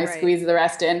week. And then I squeeze the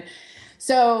rest in.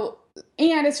 So,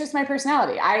 and it's just my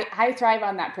personality. I thrive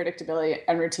on that predictability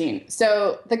and routine.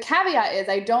 So the caveat is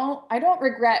I don't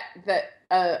regret that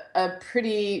a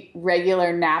pretty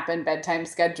regular nap and bedtime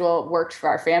schedule worked for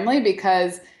our family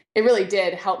because it really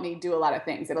did help me do a lot of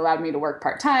things. It allowed me to work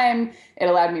part-time. It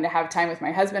allowed me to have time with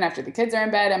my husband after the kids are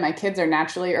in bed, and my kids are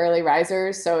naturally early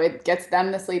risers, so it gets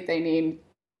them the sleep they need.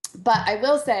 But I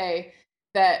will say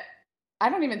that I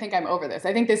don't even think I'm over this.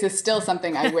 I think this is still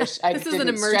something I wish I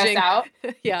didn't stress out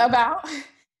about,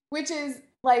 which is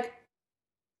like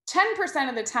 10%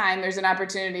 of the time there's an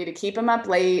opportunity to keep them up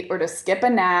late or to skip a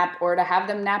nap or to have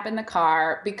them nap in the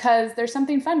car because there's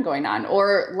something fun going on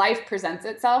or life presents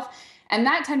itself. And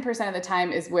that 10% of the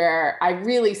time is where I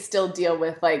really still deal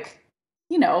with like,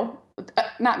 you know,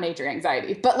 not major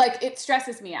anxiety, but like it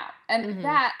stresses me out. And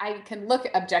that I can look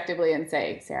objectively and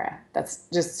say, Sarah, that's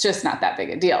just not that big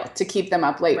a deal to keep them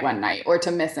up late one night or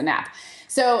to miss a nap.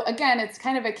 So again, it's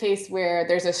kind of a case where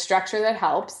there's a structure that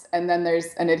helps, and then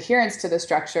there's an adherence to the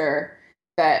structure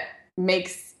that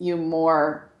makes you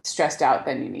more stressed out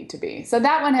than you need to be. So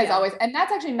that one has always, and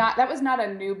that's actually that was not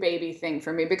a new baby thing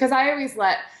for me, because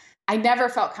I never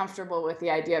felt comfortable with the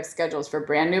idea of schedules for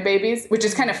brand new babies, which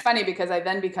is kind of funny because I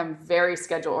then become very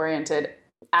schedule oriented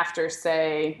after,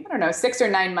 say, I don't know, 6 or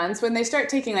 9 months, when they start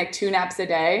taking like 2 naps a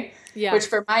day, which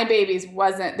for my babies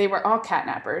they were all cat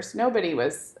nappers. Nobody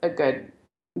was a good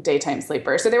daytime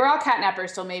sleeper. So they were all cat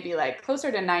nappers till maybe like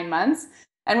closer to 9 months.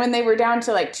 And when they were down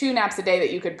to like 2 naps a day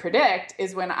that you could predict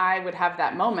is when I would have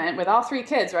that moment with all 3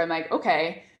 kids where I'm like,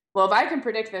 okay, well, if I can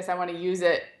predict this, I want to use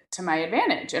it to my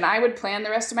advantage. And I would plan the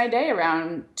rest of my day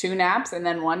around 2 naps and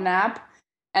then 1 nap.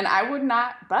 And I would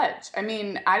not budge. I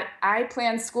mean, I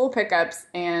plan school pickups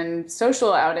and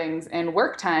social outings and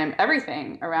work time,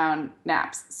 everything around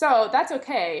naps. So that's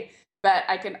okay. But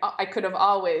I could have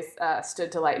always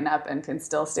stood to lighten up, and can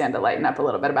still stand to lighten up a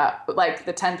little bit about like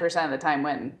the 10% of the time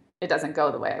when it doesn't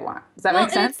go the way I want. Does that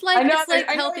make sense? It's like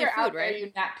healthy food, right?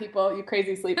 You nap people, you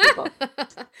crazy sleep people.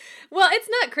 Well, it's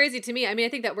not crazy to me. I mean, I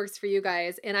think that works for you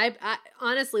guys. And I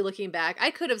honestly, looking back, I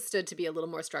could have stood to be a little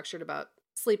more structured about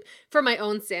sleep for my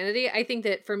own sanity. I think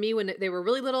that for me, when they were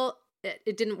really little,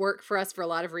 it didn't work for us for a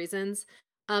lot of reasons.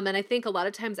 And I think a lot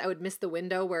of times I would miss the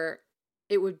window where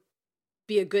it would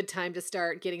be a good time to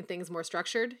start getting things more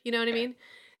structured. You know what I mean?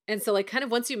 And so like kind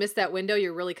of once you miss that window,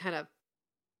 you're really kind of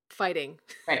fighting.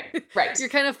 Right. You're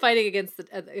kind of fighting against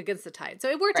the tide. So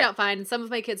it worked out fine. And some of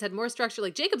my kids had more structure.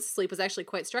 Like Jacob's sleep was actually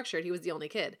quite structured. He was the only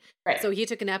kid. Right. So he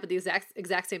took a nap at the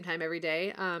exact same time every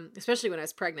day, especially when I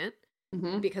was pregnant,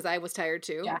 because I was tired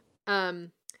too. Yeah.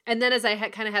 And then as I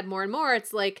kind of had more and more,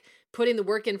 it's like putting the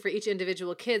work in for each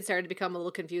individual kid started to become a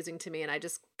little confusing to me. And I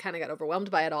just kind of got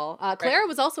overwhelmed by it all. Clara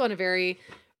was also on a very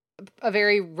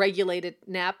regulated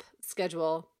nap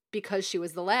schedule because she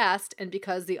was the last and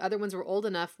because the other ones were old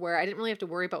enough where I didn't really have to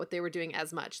worry about what they were doing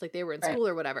as much. Like they were in school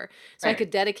or whatever. So I could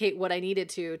dedicate what I needed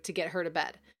to get her to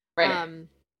bed. Right.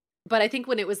 But I think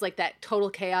when it was like that total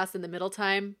chaos in the middle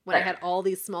time, when I had all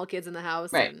these small kids in the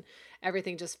house and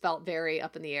everything just felt very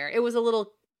up in the air, it was a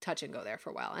little touch and go there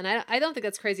for a while. And I don't think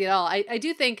that's crazy at all. I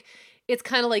do think it's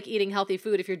kind of like eating healthy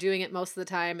food. If you're doing it most of the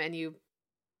time and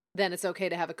then it's okay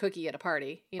to have a cookie at a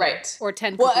party, you know, or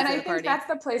 10 cookies at a party. Well, and I think that's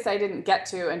the place I didn't get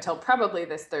to until probably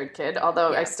this 3rd kid,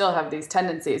 although I still have these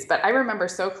tendencies. But I remember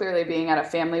so clearly being at a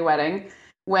family wedding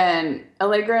when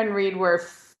Allegra and Reed were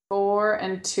 4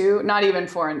 and 2, not even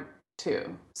 4 and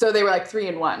 2. So they were like 3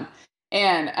 and 1.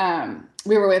 And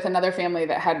we were with another family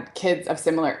that had kids of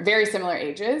very similar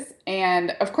ages.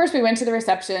 And of course we went to the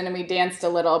reception and we danced a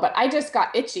little, but I just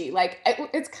got itchy. Like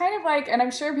it's kind of like, and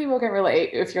I'm sure people can relate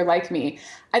if you're like me.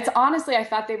 It's honestly, I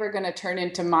thought they were going to turn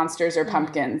into monsters or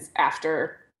pumpkins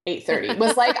after 8:30. It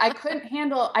was like,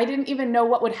 I didn't even know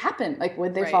what would happen. Like,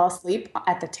 would they fall asleep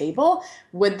at the table?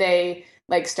 Would they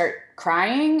like start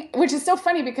crying? Which is so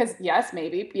funny because yes,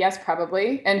 maybe, yes,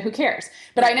 probably. And who cares?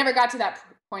 But I never got to that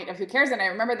point of who cares. And I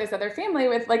remember this other family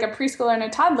with like a preschooler and a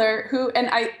toddler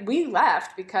we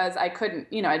left because I couldn't,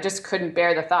 I just couldn't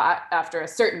bear the thought after a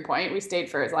certain point. We stayed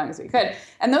for as long as we could.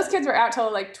 And those kids were out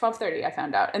till like 12:30, I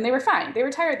found out. And they were fine. They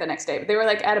were tired the next day, but they were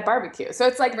like at a barbecue. So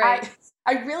it's like,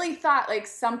 I really thought like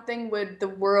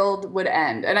the world would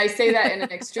end. And I say that in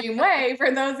an extreme way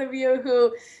for those of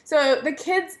you so the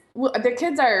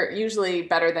kids are usually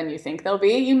better than you think they'll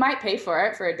be. You might pay for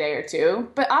it for a day or two,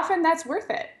 but often that's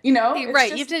worth it.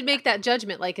 Right. You have to make that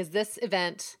judgment. Like, is this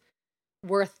event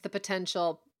worth the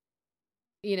potential,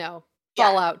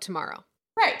 fallout tomorrow?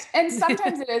 Right. And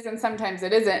sometimes it is and sometimes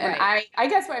it isn't. And I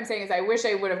guess what I'm saying is I wish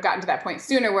I would have gotten to that point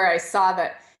sooner where I saw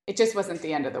that it just wasn't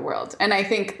the end of the world. And I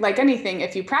think like anything,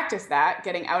 if you practice that,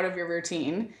 getting out of your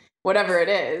routine, whatever it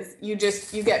is, you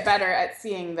get better at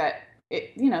seeing that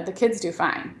the kids do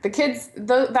fine. The kids,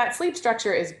 that sleep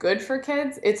structure is good for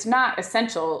kids. It's not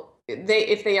essential.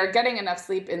 if they are getting enough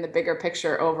sleep in the bigger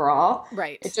picture overall,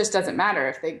 right, it just doesn't matter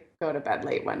if they go to bed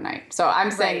late one night. So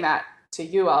I'm saying that to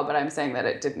you all, but I'm saying that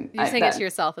it didn't. You're saying it to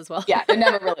yourself as well. Yeah, it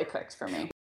never really clicked for me.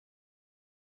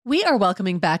 We are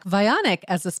welcoming back Vionic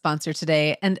as a sponsor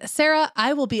today. And Sarah,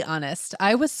 I will be honest,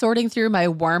 I was sorting through my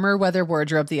warmer weather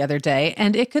wardrobe the other day,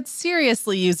 and it could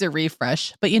seriously use a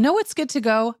refresh. But you know what's good to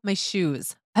go? My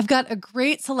shoes. I've got a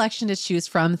great selection to choose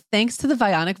from thanks to the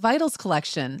Vionic Vitals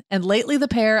collection. And lately, the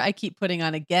pair I keep putting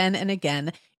on again and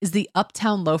again is the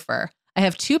Uptown Loafer. I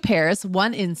have two pairs,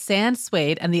 one in sand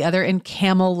suede and the other in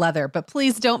camel leather, but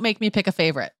please don't make me pick a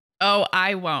favorite. Oh,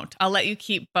 I won't. I'll let you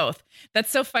keep both. That's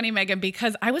so funny, Megan,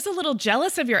 because I was a little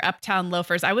jealous of your Uptown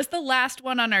loafers. I was the last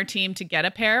one on our team to get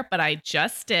a pair, but I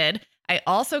just did. I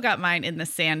also got mine in the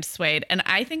sand suede, and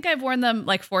I think I've worn them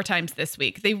like 4 times this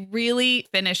week. They really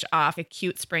finish off a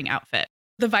cute spring outfit.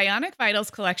 The Vionic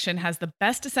Vitals collection has the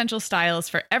best essential styles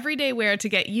for everyday wear to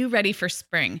get you ready for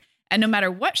spring. And no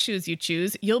matter what shoes you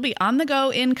choose, you'll be on the go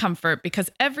in comfort because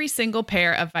every single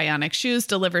pair of Vionic shoes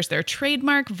delivers their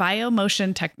trademark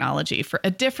VioMotion technology for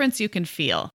a difference you can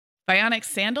feel. Vionic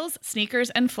sandals, sneakers,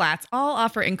 and flats all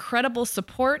offer incredible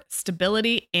support,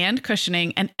 stability, and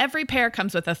cushioning, and every pair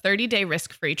comes with a 30-day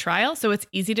risk-free trial, so it's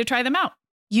easy to try them out.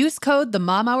 Use code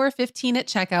TheMomHour15 at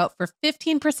checkout for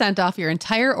 15% off your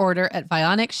entire order at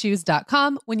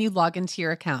VionicShoes.com when you log into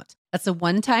your account. That's a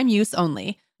one-time use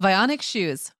only. Vionic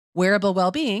Shoes. Wearable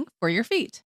well-being for your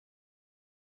feet.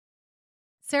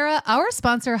 Sarah, our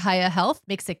sponsor, Hiya Health,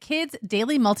 makes a kids'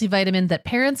 daily multivitamin that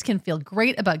parents can feel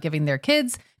great about giving their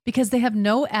kids because they have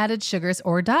no added sugars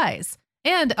or dyes.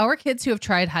 And our kids who have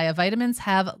tried Hiya vitamins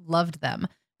have loved them,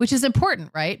 which is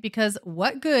important, right? Because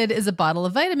what good is a bottle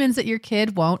of vitamins that your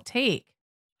kid won't take?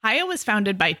 Hiya was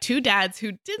founded by 2 dads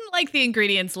who didn't like the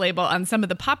ingredients label on some of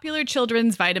the popular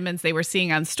children's vitamins they were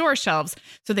seeing on store shelves,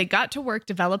 so they got to work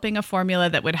developing a formula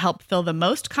that would help fill the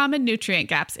most common nutrient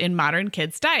gaps in modern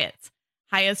kids' diets.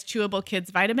 Hiya's Chewable Kids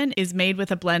Vitamin is made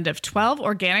with a blend of 12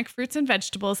 organic fruits and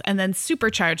vegetables and then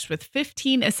supercharged with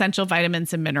 15 essential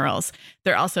vitamins and minerals.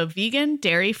 They're also vegan,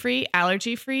 dairy-free,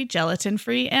 allergy-free,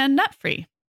 gelatin-free, and nut-free.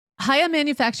 Hiya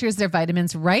manufactures their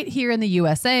vitamins right here in the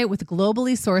USA with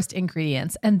globally sourced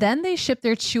ingredients, and then they ship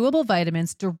their chewable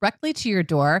vitamins directly to your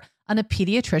door on a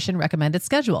pediatrician recommended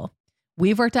schedule.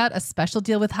 We've worked out a special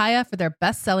deal with Hiya for their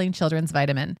best-selling children's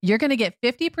vitamin. You're going to get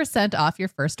 50% off your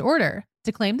first order.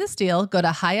 To claim this deal, go to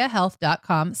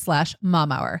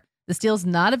hiyahealth.com/momhour. This deal's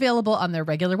not available on their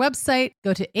regular website.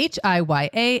 Go to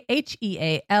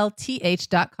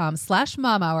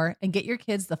hiyahealth.com/momhour and get your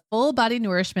kids the full body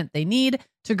nourishment they need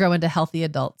to grow into healthy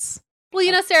adults. Well,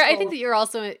 you know, Sarah, I think that you're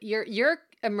also you're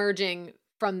emerging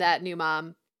from that new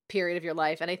mom period of your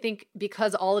life, and I think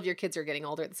because all of your kids are getting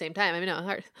older at the same time. I mean,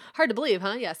 hard to believe,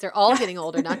 huh? Yes, they're all getting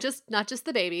older, not just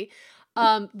the baby.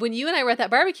 When you and I were at that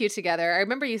barbecue together, I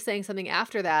remember you saying something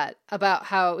after that about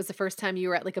how it was the first time you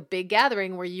were at like a big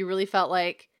gathering where you really felt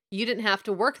like you didn't have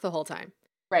to work the whole time.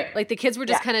 Right. Like the kids were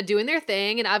just kind of doing their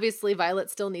thing. And obviously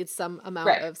Violet still needs some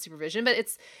amount of supervision, but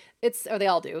or they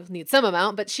all do need some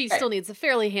amount, but she still needs a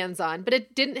fairly hands-on, but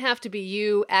it didn't have to be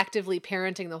you actively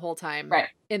parenting the whole time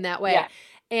in that way. Yeah.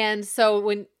 And so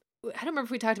I don't remember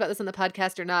if we talked about this on the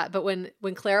podcast or not, but when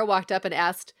Clara walked up and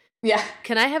asked,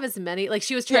 can I have as many? Like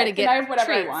she was trying to get can I have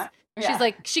whatever treats. I want. She's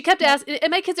like, she kept asking, and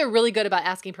my kids are really good about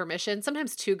asking permission,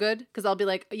 sometimes too good, because I'll be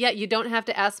like, you don't have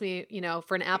to ask me,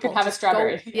 for an apple. You can have a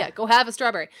strawberry. Go have a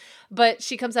strawberry. But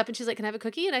she comes up and she's like, can I have a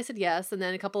cookie? And I said, yes. And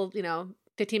then a couple,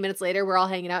 15 minutes later, we're all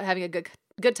hanging out, having a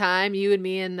good time. You and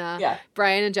me and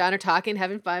Brian and John are talking,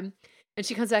 having fun. And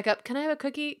she comes back up, can I have a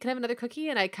cookie? Can I have another cookie?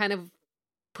 And I kind of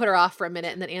put her off for a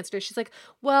minute and then answered her. She's like,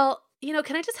 well,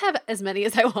 can I just have as many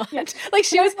as I want? Yeah. Like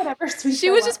she was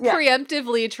just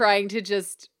preemptively trying to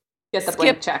just get the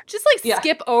blank check. Just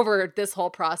skip over this whole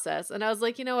process. And I was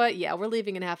like, you know what? Yeah, we're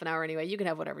leaving in half an hour anyway. You can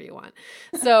have whatever you want.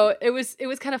 So it was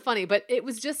kind of funny, but it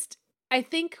was just, I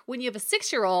think when you have a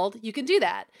 6-year-old, you can do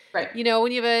that. Right.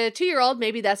 When you have a 2-year-old,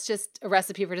 maybe that's just a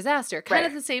recipe for disaster. Kind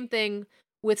of the same thing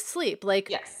with sleep. Like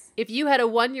if you had a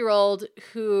 1-year-old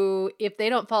who, if they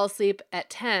don't fall asleep at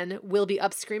 10, will be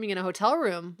up screaming in a hotel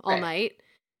room all night,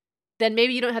 then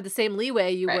maybe you don't have the same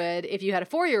leeway you would if you had a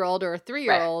 4-year-old or a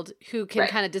 3-year-old who can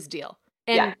kind of just deal.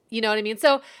 And you know what I mean?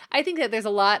 So I think that there's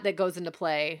a lot that goes into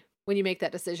play when you make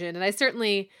that decision. And I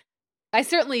certainly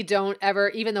don't ever,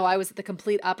 even though I was at the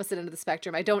complete opposite end of the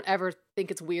spectrum, I don't ever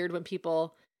think it's weird when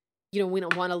people, we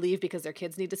don't want to leave because their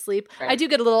kids need to sleep. Right. I do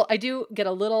get a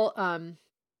little,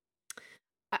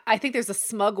 I think there's a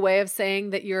smug way of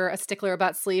saying that you're a stickler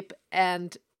about sleep,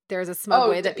 and there's a smug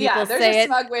way that people there's say a it.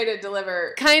 smug way to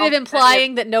deliver. Kind of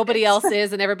implying that nobody else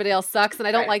is and everybody else sucks. And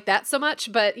I don't Right. like that so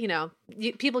much, but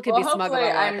people can be smug about a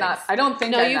lot I'm of not. things. I don't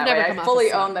think No, I'm you've that never way. come I off fully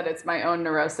as smug. own that it's my own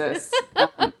neurosis.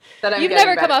 That I'm You've getting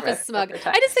never come better off with as smug. over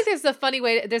time. I just think there's a funny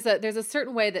way. There's a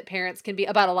certain way that parents can be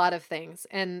about a lot of things,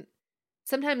 and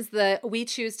sometimes we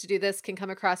choose to do this can come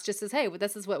across just as, hey, well,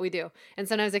 this is what we do, and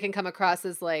sometimes it can come across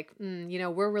as like,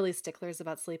 we're really sticklers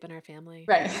about sleep in our family.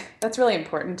 Right. That's really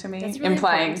important to me. That's really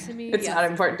implying important to me. it's Yes. not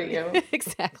important to you.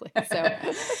 Exactly. So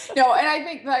No, and I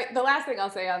think like the last thing I'll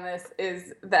say on this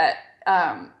is that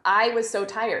I was so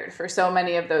tired for so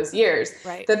many of those years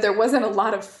Right. that there wasn't a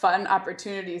lot of fun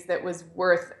opportunities that was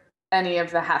worth any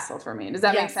of the hassle for me. Does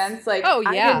that make Yes. sense? Like, Oh,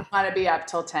 I yeah. didn't want to be up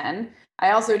till 10.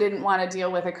 I also didn't want to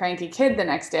deal with a cranky kid the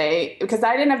next day because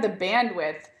I didn't have the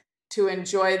bandwidth to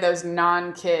enjoy those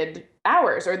non-kid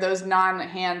hours or those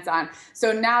non-hands-on.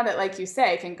 So now that, like you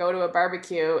say, I can go to a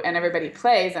barbecue and everybody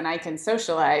plays and I can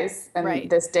socialize, and Right.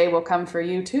 this day will come for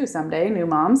you too someday, new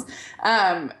moms,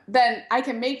 then I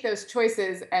can make those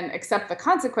choices and accept the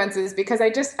consequences because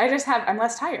I'm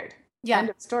less tired. yeah. End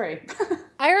of story.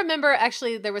 I remember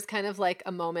actually there was kind of like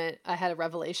a moment I had a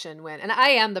revelation and I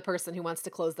am the person who wants to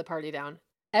close the party down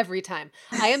every time.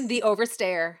 I am the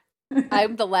overstayer.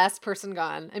 I'm the last person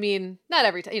gone. I mean, not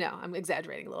every time, I'm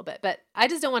exaggerating a little bit, but I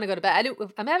just don't want to go to bed.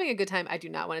 If I'm having a good time, I do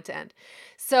not want it to end.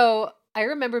 So I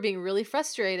remember being really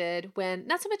frustrated when,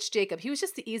 not so much Jacob, he was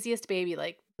just the easiest baby,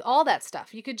 like all that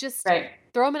stuff. You could just Right.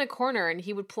 throw him in a corner and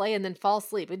he would play and then fall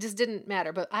asleep. It just didn't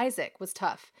matter. But Isaac was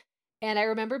tough. And I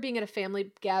remember being at a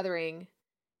family gathering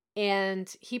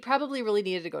and he probably really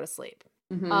needed to go to sleep.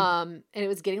 Mhm. And it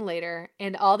was getting later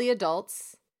and all the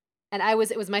adults, and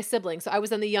it was my siblings. So I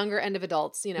was on the younger end of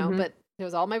adults, Mhm. but there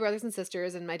was all my brothers and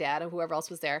sisters and my dad and whoever else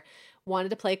was there wanted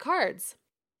to play cards.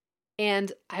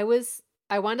 And I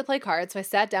wanted to play cards. So I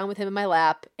sat down with him in my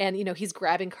lap and, he's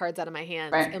grabbing cards out of my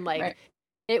hands. Right, And like,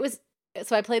 right.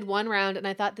 So I played one round and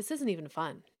I thought, this isn't even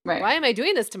fun. Right. Why am I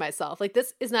doing this to myself? Like,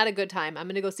 this is not a good time. I'm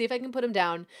going to go see if I can put him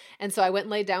down. And so I went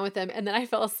and laid down with him and then I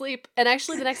fell asleep. And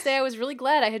actually the next day I was really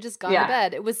glad I had just gone Yeah. to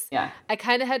bed. It was, Yeah. I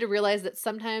kind of had to realize that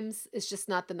sometimes it's just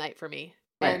not the night for me.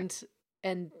 Right.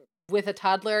 And with a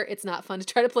toddler, it's not fun to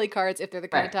try to play cards if they're the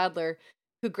kind of Right. toddler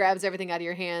who grabs everything out of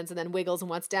your hands and then wiggles and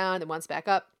wants down and wants back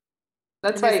up.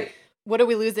 That's And why. What are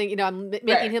we losing? I'm making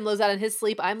Right. him lose out on his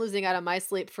sleep. I'm losing out on my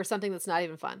sleep for something that's not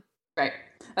even fun. Right.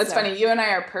 That's So- funny. You and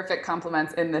I are perfect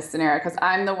complements in this scenario because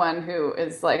I'm the one who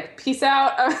is like, peace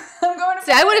out. I'm going to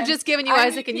See, I bed. would have just given you I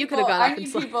Isaac need and you could have people- gone I off and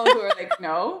need slept. people who are like,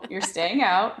 no, you're staying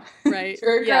out. Right.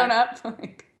 You're a Yeah. grown up.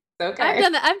 Like, it's okay.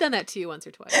 I've done that to you once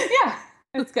or twice. Yeah,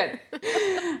 it's good.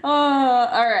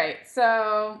 All right.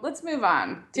 So let's move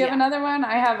on. Do you have Yeah. another one?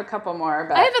 I have a couple more.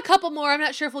 But I have a couple more. I'm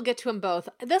not sure if we'll get to them both.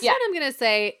 This Yeah. one I'm going to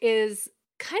say is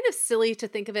kind of silly to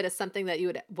think of it as something that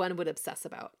one would obsess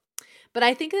about. But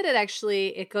I think that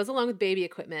it goes along with baby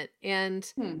equipment.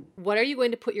 And what are you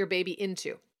going to put your baby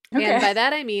into? Okay. And by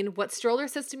that, I mean, what stroller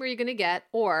system are you going to get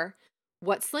or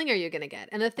what sling are you going to get?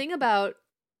 And the thing about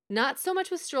not so much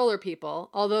with stroller people,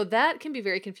 although that can be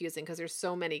very confusing because there's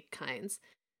so many kinds.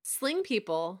 Sling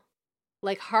people,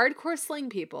 like hardcore sling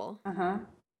people, Uh-huh.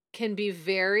 can be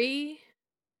very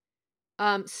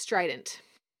strident.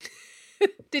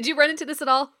 Did you run into this at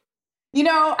all?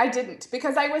 I didn't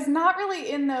because I was not really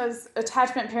in those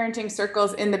attachment parenting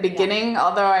circles in the beginning,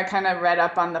 although I kind of read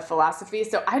up on the philosophy.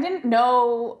 So I didn't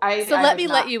know. Let me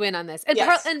let you in on this. And,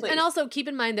 Yes, and please. also keep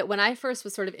in mind that when I first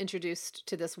was sort of introduced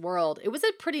to this world, it was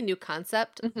a pretty new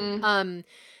concept. Mhm.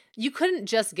 You couldn't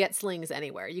just get slings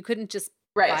anywhere. You couldn't just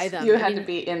buy Right. them. You I had mean, to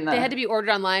be in the. They had to be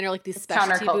ordered online or like these It's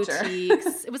specialty counterculture.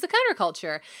 boutiques. It was a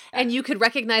counterculture. And you could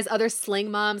recognize other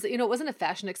sling moms. It wasn't a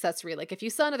fashion accessory. Like if you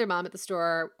saw another mom at the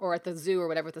store or at the zoo or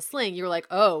whatever with a sling, you were like,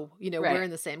 oh, Right. we're in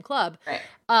the same club. Right.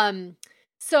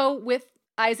 So with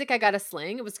Isaac, I got a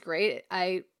sling. It was great.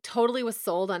 I totally was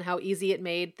sold on how easy it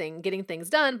made getting things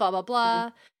done, blah, blah, blah.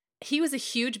 Mm-hmm. He was a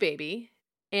huge baby.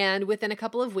 And within a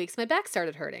couple of weeks, my back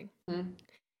started hurting. Mhm.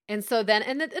 And so then,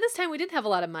 and at this time we didn't have a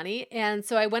lot of money. And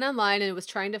so I went online and was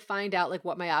trying to find out like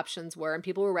what my options were. And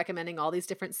people were recommending all these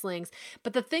different slings.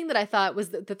 But the thing that I thought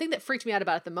was the thing that freaked me out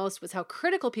about it the most was how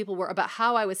critical people were about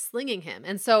how I was slinging him.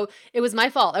 And so it was my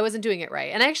fault. I wasn't doing it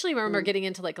right. And I actually remember getting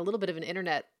into like a little bit of an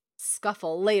internet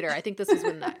scuffle later. I think this was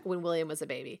when William was a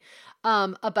baby,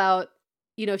 about,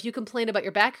 if you complain about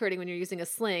your back hurting when you're using a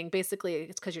sling, basically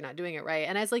it's because you're not doing it right.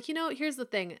 And I was like, here's the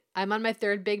thing. I'm on my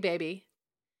third big baby.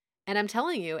 And I'm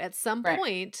telling you, at some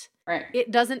point, Right. it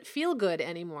doesn't feel good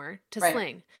anymore to Right.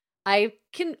 sling.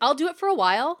 I'll do it for a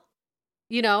while.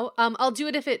 I'll do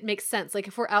it if it makes sense. Like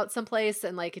if we're out someplace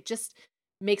and like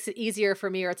makes it easier for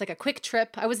me, or it's like a quick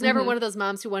trip. I was never one of those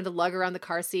moms who wanted to lug around the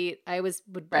car seat. I always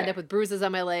would end up with bruises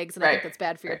on my legs, and I think that's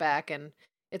bad for your back. And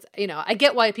it's, I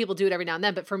get why people do it every now and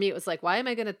then, but for me, it was like, why am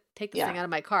I going to take this thing out of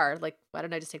my car? Like, why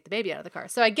don't I just take the baby out of the car?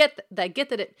 So I get that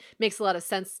it makes a lot of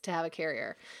sense to have a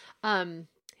carrier. And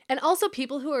also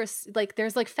people who are like,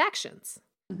 there's like factions.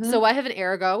 So I have an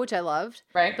Ergo, which I loved.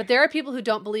 Right. But there are people who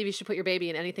don't believe you should put your baby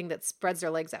in anything that spreads their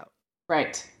legs out.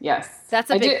 Right. Yes. That's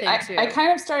a big thing too. I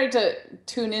kind of started to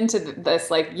tune into this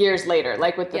like years later,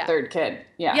 like with the third kid.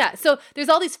 Yeah. Yeah. So there's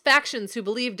all these factions who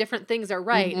believe different things are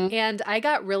right. And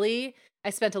I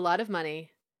spent a lot of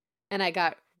money and I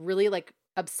got really like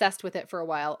obsessed with it for a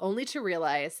while, only to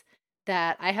realize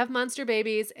that I have monster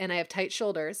babies and I have tight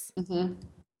shoulders.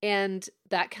 And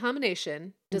that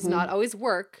combination does not always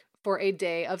work for a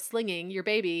day of slinging your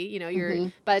baby.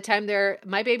 By the time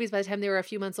my babies, by the time they were a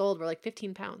few months old, were like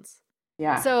 15 pounds.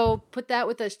 Yeah. So put that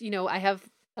with I have,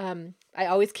 I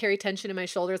always carry tension in my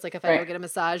shoulders. Like if I go get a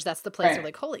massage, that's the place where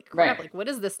like, holy crap, like what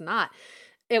is this knot?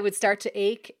 It would start to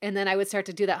ache. And then I would start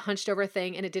to do that hunched over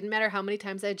thing. And it didn't matter how many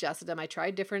times I adjusted them. I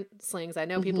tried different slings. I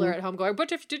know people are at home going,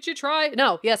 but did you try?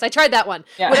 No. Yes, I tried that one.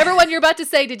 Yeah. Whatever one you're about to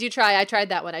say, did you try? I tried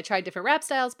that one. I tried different wrap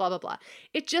styles, blah, blah, blah.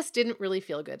 It just didn't really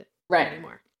feel good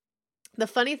anymore. The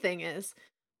funny thing is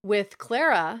with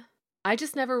Clara, I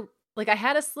just never, like I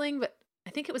had a sling, but I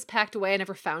think it was packed away. I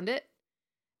never found it.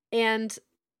 And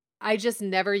I just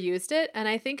never used it. And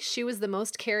I think she was the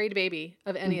most carried baby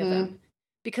of any of them.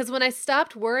 Because when I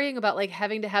stopped worrying about like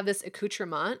having to have this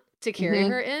accoutrement to carry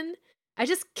her in, I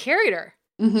just carried her.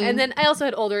 And then I also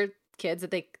had older kids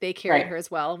that they carried her as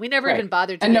well. We never even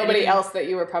bothered to and nobody else that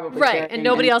you were probably carrying. And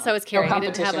nobody else I was carrying. No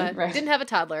I didn't have a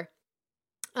toddler.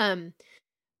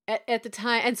 At the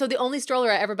time, and so the only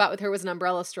stroller I ever bought with her was an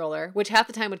umbrella stroller, which half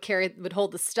the time would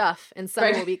hold the stuff, and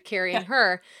someone will be carrying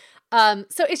her.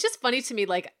 So it's just funny to me,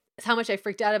 like how much I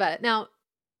freaked out about it. Now,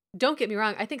 don't get me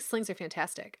wrong, I think slings are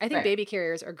fantastic. I think baby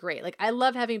carriers are great. Like I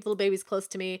love having little babies close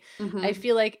to me. I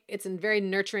feel like it's a very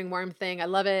nurturing, warm thing. I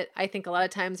love it. I think a lot of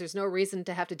times there's no reason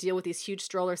to have to deal with these huge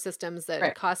stroller systems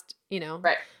that cost,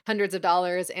 hundreds of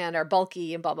dollars and are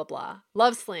bulky and blah, blah, blah.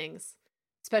 Love slings,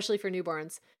 especially for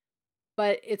newborns.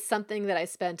 But it's something that I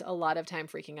spent a lot of time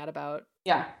freaking out about.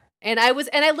 Yeah. And I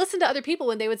listened to other people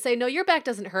when they would say, no, your back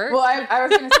doesn't hurt. Well, I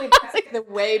was going to say that's the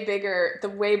way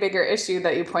bigger issue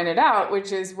that you pointed out,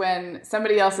 which is when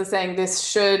somebody else is saying this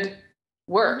should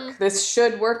work. This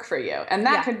should work for you. And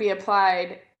that could be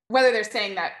applied, whether they're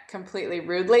saying that completely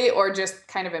rudely or just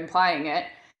kind of implying it.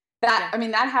 I mean,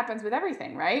 that happens with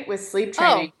everything, right? With sleep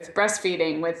training, with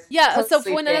breastfeeding, with So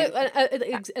for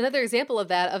another example of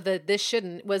that, this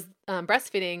shouldn't, was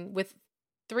breastfeeding with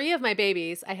 3 of my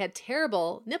babies. I had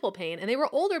terrible nipple pain, and they were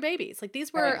older babies. Like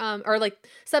these were, or like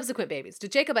subsequent babies. To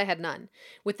Jacob, I had none.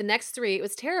 With the next 3, it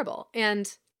was terrible,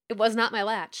 and it was not my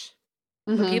latch.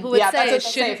 But people would say it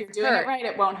shouldn't if you're doing it right,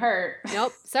 it won't hurt.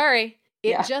 Nope, sorry,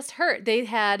 it just hurt. They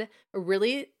had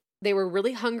they were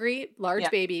really hungry, large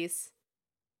babies.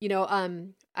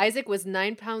 Isaac was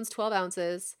 9 pounds, 12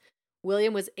 ounces.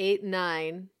 William was 8,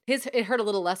 9. It hurt a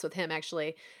little less with him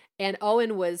actually. And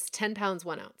Owen was 10 pounds,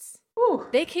 1 ounce. Ooh.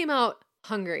 They came out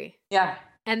hungry. Yeah.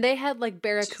 And they had like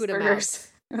barracuda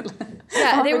mouths. They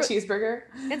were cheeseburger.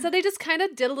 And so they just kind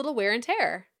of did a little wear and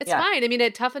tear. It's fine. I mean,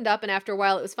 it toughened up, and after a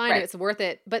while it was fine. It's worth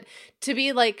it. But to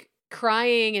be like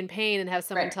crying in pain and have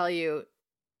someone tell you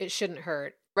it shouldn't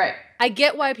hurt. Right. I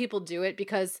get why people do it,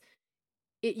 because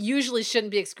it usually shouldn't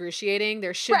be excruciating.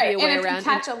 There should be a way around it. If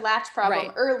you catch a latch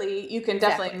problem early, you can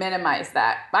definitely minimize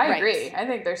that. I agree. I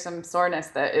think there's some soreness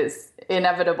that is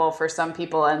inevitable for some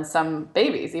people and some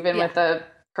babies, even with the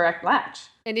correct latch.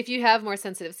 And if you have more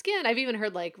sensitive skin, I've even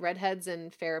heard like redheads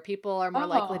and fairer people are more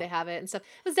likely to have it and stuff.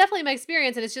 It was definitely my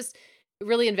experience, and it's just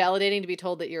really invalidating to be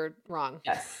told that you're wrong.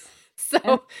 Yes.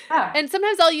 So, and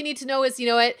sometimes all you need to know is,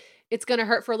 it's going to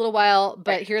hurt for a little while,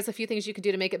 but here's a few things you can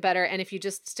do to make it better. And if you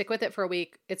just stick with it for a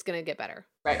week, it's going to get better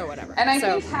or whatever. And I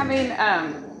think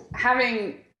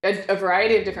having a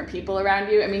variety of different people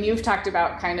around you. I mean, you've talked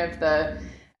about kind of the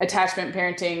attachment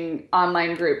parenting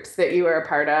online groups that you were a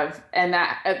part of. And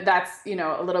that's,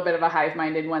 a little bit of a hive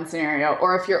mind in one scenario.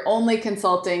 Or if you're only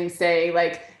consulting, say,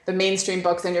 like the mainstream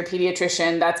books and your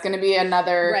pediatrician, that's going to be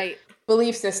another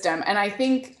belief system. And I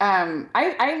think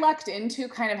I lucked into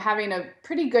kind of having a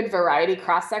pretty good variety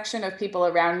cross-section of people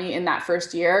around me in that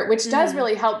first year, which does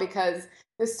really help, because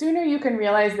the sooner you can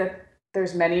realize that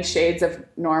there's many shades of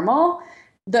normal,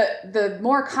 the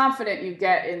more confident you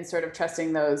get in sort of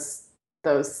trusting those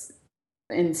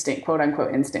quote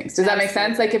unquote instincts. Does that make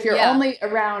sense? Like if you're only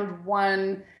around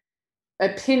one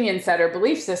opinion set or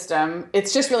belief system,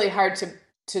 it's just really hard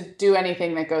to do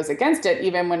anything that goes against it,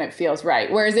 even when it feels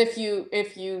right. Whereas if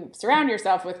you surround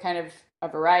yourself with kind of a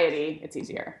variety, it's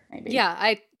easier, maybe. Yeah,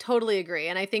 I totally agree.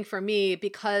 And I think for me,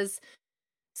 because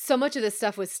so much of this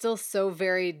stuff was still so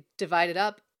very divided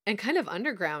up and kind of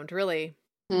underground, really.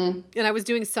 And I was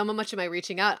doing so much of my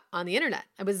reaching out on the internet.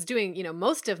 I was doing,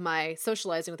 most of my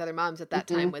socializing with other moms at that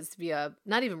time was via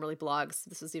not even really blogs.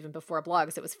 This was even before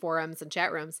blogs. It was forums and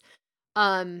chat rooms.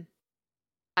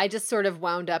 I just sort of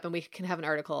wound up, and we can have an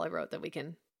article I wrote that we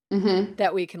can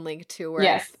link to,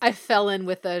 where I fell in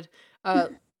with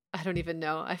I don't even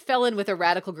know. I fell in with a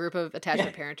radical group of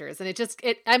attachment parenters,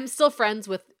 and I'm still friends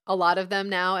with a lot of them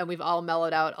now, and we've all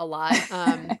mellowed out a lot.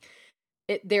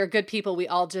 They're good people. We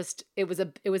all it was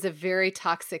a very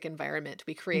toxic environment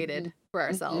we created for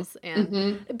ourselves,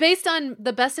 and based on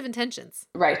the best of intentions.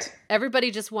 Right.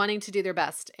 Everybody just wanting to do their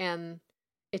best, and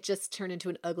it just turned into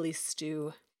an ugly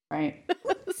stew. Right.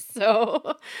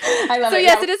 So I love it.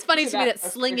 Yes, Yeah, it is funny to me that for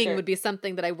slinging sure. would be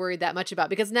something that I worried that much about,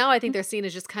 because now I think they're seen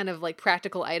as just kind of like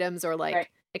practical items or like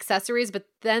accessories, but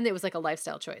then it was like a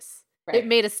lifestyle choice. Right. It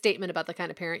made a statement about the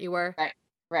kind of parent you were.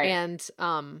 Right. And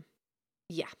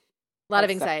yeah. A lot of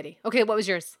anxiety. Okay, what was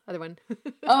yours? Other one.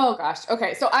 Oh gosh.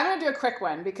 Okay. So I'm going to do a quick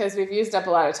one because we've used up a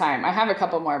lot of time. I have a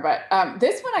couple more, but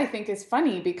this one I think is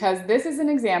funny because this is an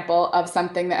example of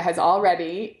something that has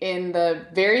already, in the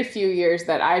very few years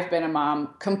that I've been a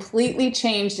mom, completely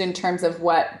changed in terms of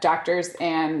what doctors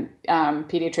and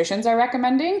pediatricians are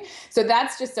recommending. So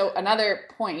that's just another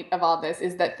point of all this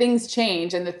is that things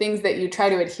change, and the things that you try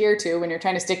to adhere to when you're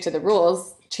trying to stick to the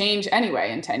rules change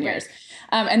anyway in 10 years.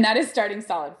 And that is starting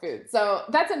solid food. So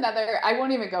that's another, I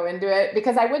won't even go into it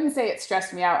because I wouldn't say it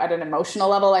stressed me out at an emotional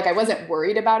level. Like I wasn't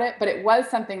worried about it, but it was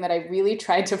something that I really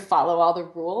tried to follow all the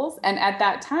rules. And at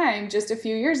that time, just a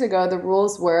few years ago, the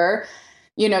rules were,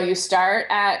 you start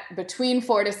at between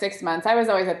 4 to 6 months. I was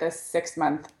always at the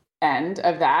 6-month end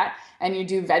of that. And you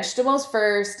do vegetables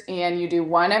first, and you do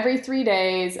one every 3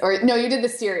 days, or no, you did the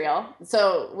cereal.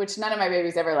 So, which none of my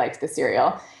babies ever liked the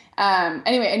cereal.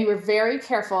 Anyway, and you were very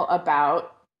careful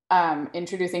about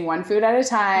introducing one food at a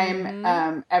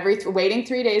time, waiting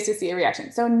 3 days to see a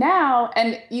reaction. So now,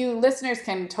 and you listeners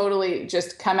can totally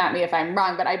just come at me if I'm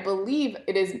wrong, but I believe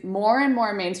it is more and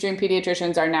more mainstream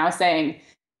pediatricians are now saying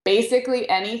basically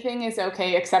anything is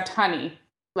okay except honey,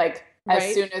 like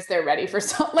as soon as they're ready for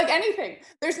like anything.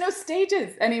 There's no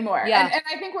stages anymore. Yeah. And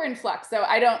I think we're in flux. So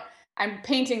I'm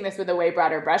painting this with a way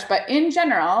broader brush, but in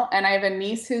general, and I have a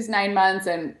niece who's 9 months,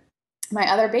 and my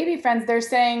other baby friends, they're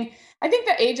saying, I think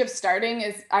the age of starting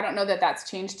is, I don't know that that's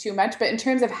changed too much, but in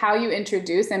terms of how you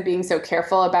introduce and being so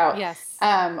careful about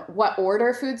what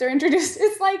order foods are introduced,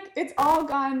 it's like, it's all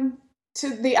gone to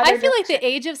the other I feel direction. like the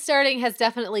age of starting has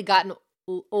definitely gotten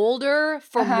older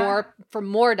for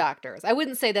more doctors. I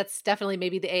wouldn't say that's definitely,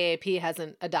 maybe the AAP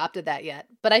hasn't adopted that yet,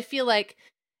 but I feel like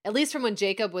at least from when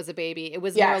Jacob was a baby, it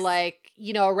was more like,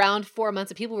 around 4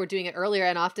 months, and people were doing it earlier,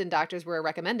 and often doctors were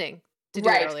recommending to do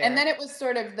it earlier. And then it was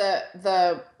sort of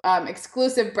the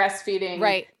exclusive breastfeeding.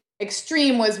 Right.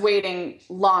 Extreme was waiting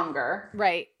longer.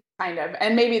 Right. Kind of.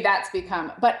 And maybe that's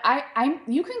become, but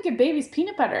you can give babies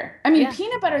peanut butter. I mean,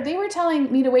 peanut butter, they were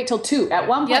telling me to wait till 2. At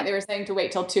one point they were saying to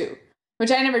wait till 2,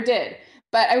 which I never did.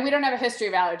 But we don't have a history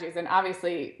of allergies, and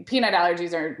obviously peanut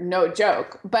allergies are no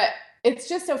joke. But it's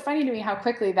just so funny to me how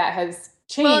quickly that has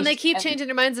changed. Well, and they keep changing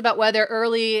their minds about whether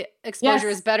early exposure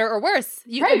is better or worse.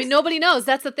 I mean, nobody knows.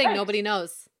 That's the thing. Nobody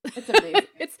knows. It's amazing.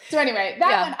 So anyway,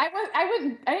 that one,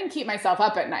 I didn't keep myself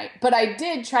up at night, but I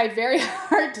did try very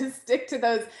hard to stick to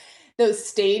those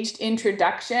staged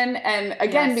introduction. And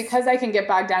again, because I can get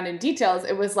bogged down in details,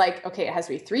 it was like, okay, it has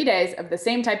to be 3 days of the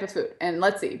same type of food. And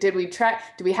let's see, do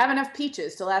we have enough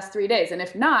peaches to last 3 days? And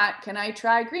if not, can I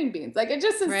try green beans? Like, it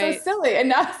just is so silly. And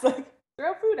now it's like,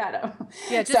 throw food at them.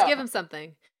 Yeah, just give them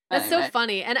something. That's so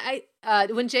funny. And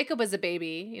when Jacob was a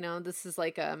baby, this is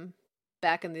like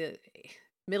back in the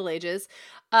Middle Ages,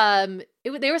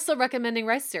 they were still recommending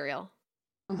rice cereal.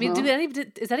 I mean,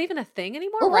 is that even a thing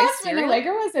anymore? Well, rice cereal? When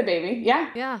Allegra was a baby,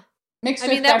 yeah. Mixed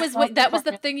with that was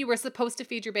the thing you were supposed to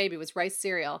feed your baby, was rice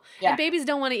cereal. Yeah. And babies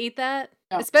don't want to eat that,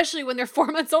 especially when they're 4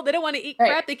 months old. They don't want to eat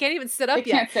crap. They can't even sit up yet.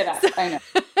 They can't sit up. I know.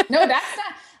 No, that's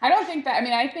not. I don't think that. I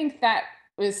mean, I think that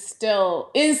is still,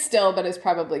 but is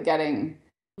probably getting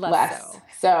less.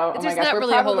 So oh my gosh, not we're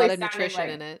really a whole probably lot of nutrition like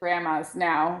in it. Grandmas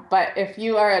now, but if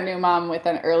you are a new mom with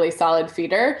an early solid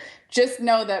feeder, just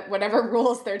know that whatever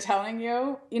rules they're telling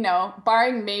you,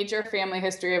 barring major family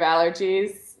history of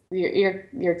allergies,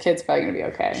 your kid's probably gonna be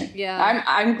okay. Yeah.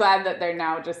 I'm glad that they're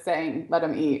now just saying let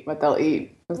them eat what they'll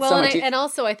eat. It's Well, so and, much easier. and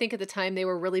also I think at the time they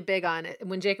were really big on it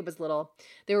when Jacob was little.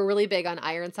 They were really big on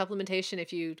iron supplementation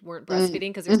if you weren't breastfeeding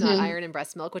because there's not iron in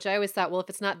breast milk, which I always thought, well, if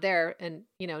it's not there and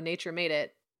nature made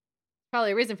it,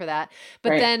 probably a reason for that. But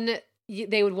Right. then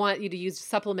they would want you to use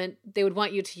supplement. They would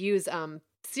want you to use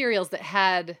cereals that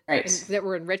had Right. that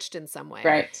were enriched in some way.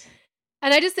 Right.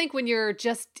 And I just think when you're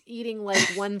just eating like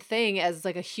one thing as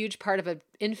like a huge part of an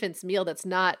infant's meal that's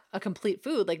not a complete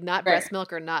food, like not Right. breast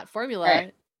milk or not formula,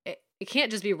 Right. it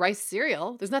can't just be rice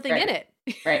cereal. There's nothing Right. in it.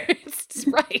 Right. It's just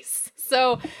rice.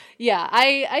 So yeah,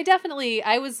 I definitely,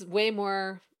 I was way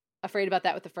more afraid about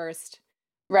that with the first.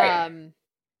 Right.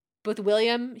 With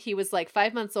William, he was like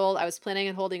 5 months old. I was planning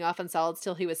on holding off on solids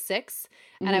till he was 6.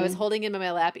 And I was holding him in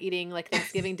my lap eating like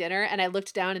Thanksgiving dinner. And I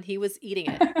looked down and he was eating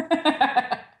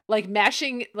it. Like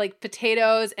mashing like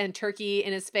potatoes and turkey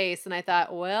in his face. And I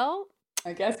thought, well,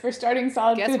 I guess we're starting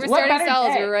solid guess foods. we're What starting better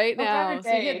solids day? right What now. better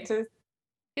So he day had to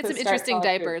some start interesting solid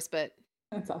foods? diapers, but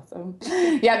That's awesome.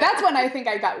 Yeah, that's when I think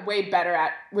I got way better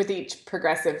at with each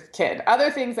progressive kid. Other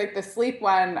things like the sleep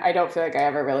one, I don't feel like I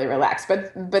ever really relaxed.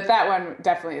 But that one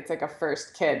definitely, it's like a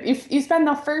first kid. You spend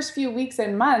the first few weeks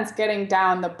and months getting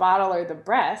down the bottle or the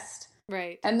breast.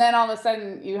 right. And then all of a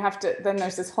sudden you have to, then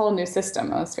there's this whole new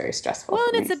system. It was very stressful. Well,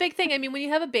 for and it's me. a big thing. I mean, when you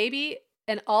have a baby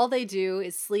and all they do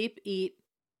is sleep, eat,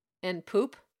 and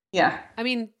poop, Yeah. I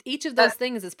mean, each of those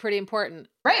things is pretty important.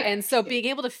 Right. And so being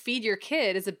able to feed your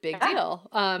kid is a big Yeah. deal.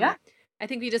 Yeah. I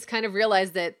think we just kind of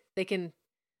realized that they can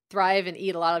thrive and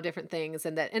eat a lot of different things.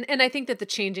 And I think that the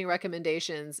changing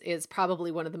recommendations is probably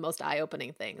one of the most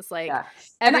eye-opening things. Like Yeah.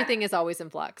 everything is always in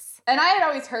flux. And I had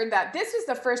always heard that this was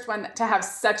the first one to have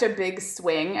such a big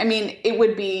swing. I mean, it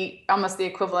would be almost the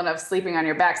equivalent of sleeping on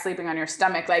your back, sleeping on your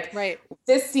stomach. Like Right.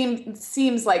 this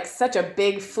seems like such a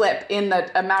big flip in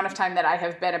the amount of time that I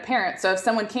have been a parent. So if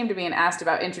someone came to me and asked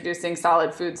about introducing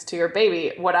solid foods to your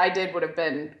baby, what I did would have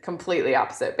been completely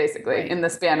opposite, basically, Right. in the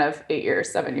span of 8 years,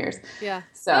 7 years. Yeah.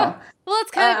 So Well,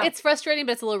 it's kind of, it's frustrating,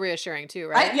 but it's a little reassuring too,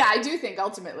 right? I do think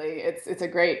ultimately it's a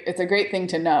great thing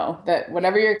to know that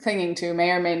whatever you're clinging to may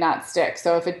or may not stick.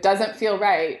 So if it doesn't feel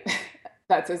right,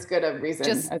 that's as good a reason.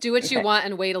 Just do what you want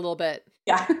and wait a little bit.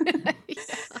 Yeah.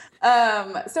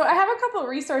 So I have a couple of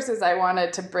resources I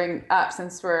wanted to bring up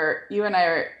since you and I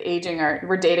are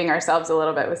we're dating ourselves a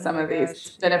little bit with some of these. It's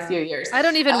been a few years. I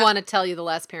don't even want to tell you the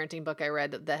last parenting book I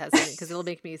read that has any, because it'll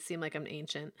make me seem like I'm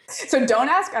ancient. So don't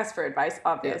ask us for advice,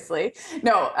 obviously.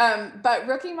 No, but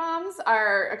Rookie Moms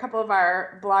are a couple of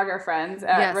our blogger friends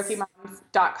at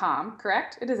rookiemoms.com,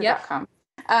 correct? It is a .com.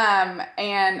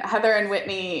 And Heather and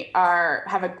Whitney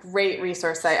have a great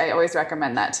resource site. I always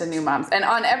recommend that to new moms, and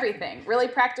on everything, really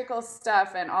practical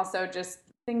stuff, and also just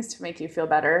things to make you feel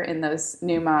better in those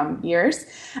new mom years.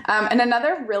 And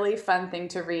another really fun thing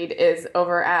to read is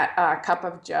over at Cup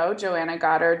of Joe, Joanna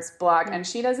Goddard's blog, and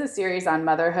she does a series on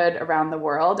motherhood around the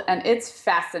world, and it's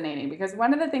fascinating because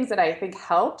one of the things that I think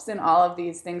helps in all of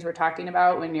these things we're talking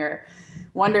about when you're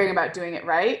wondering about doing it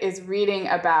right is reading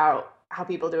about how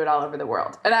people do it all over the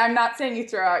world. And I'm not saying you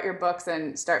throw out your books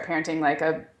and start parenting like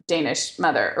a Danish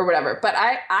mother or whatever, but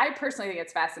I personally think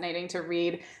it's fascinating to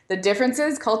read the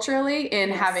differences culturally in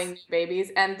having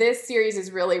babies. And this series is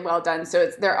really well done.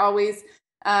 So they're always,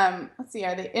 let's see,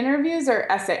 are they interviews or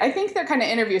essay? I think they're kind of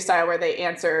interview style where they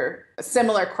answer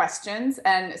similar questions.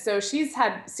 And so she's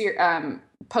had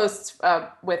posts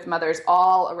with mothers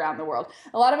all around the world.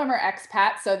 A lot of them are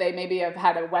expats, so they maybe have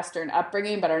had a Western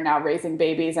upbringing, but are now raising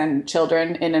babies and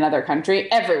children in another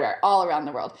country, everywhere, all around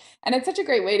the world. And it's such a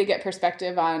great way to get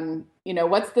perspective on,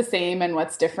 what's the same and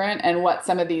what's different and what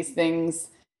some of these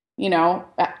things,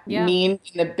 mean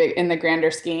in the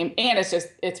grander scheme. And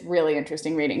it's really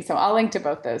interesting reading. So I'll link to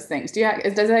both those things.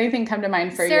 Does anything come to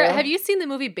mind for Sarah, you? have you seen the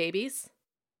movie Babies?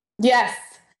 Yes.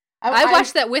 I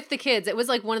watched that with the kids. It was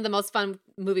like one of the most fun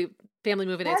family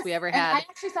movie nights we ever had. And I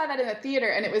actually saw that in the theater,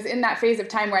 and it was in that phase of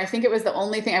time where I think it was the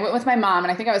only thing. I went with my mom,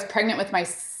 and I think I was pregnant with my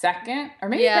second, or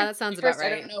maybe that sounds about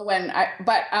right. I don't know when.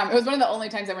 But it was one of the only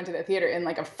times I went to the theater in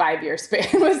like a 5-year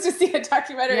span was to see a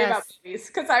documentary about babies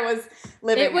because I was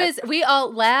living. We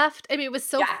all laughed. I mean, it was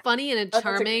so funny and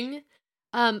charming.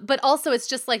 But also it's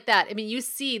just like that. I mean, you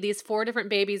see these 4 different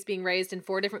babies being raised in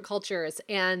 4 different cultures.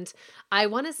 And I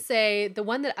want to say the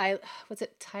one that was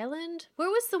it Thailand? Where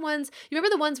was the ones? You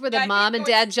remember the ones where the mom and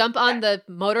dad jump on the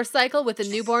motorcycle with the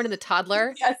newborn and the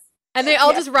toddler? Yes. And they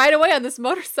all just ride away on this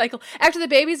motorcycle after the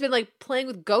baby's been like playing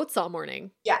with goats all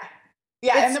morning. Yeah.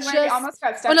 Yeah, and then when I almost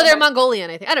got stepped on. Oh no, they're Mongolian,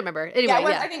 I think. I don't remember. Anyway,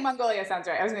 I think Mongolia sounds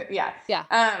right.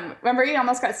 Yeah. Remember you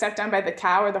almost got stepped on by the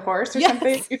cow or the horse or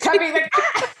something? You kept being like,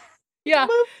 ah! Yeah.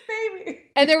 Baby.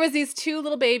 And there was these two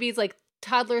little babies, like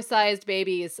toddler-sized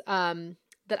babies,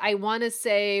 that I want to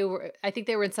say, I think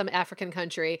they were in some African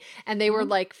country, and they were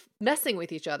like messing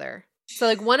with each other. So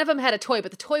like one of them had a toy,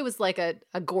 but the toy was like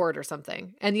a gourd or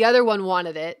something. And the other one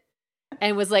wanted it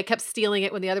and was like, kept stealing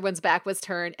it when the other one's back was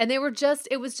turned. And it was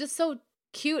just so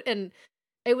cute. And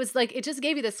it was like, it just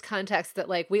gave you this context that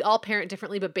like we all parent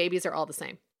differently, but babies are all the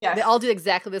same. Yes. They all do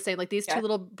exactly the same. Like these two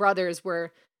little brothers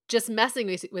were just messing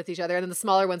with each other. And then the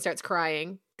smaller one starts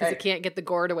crying because he can't get the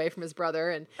gourd away from his brother.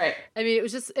 And I mean,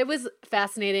 it was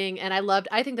fascinating. And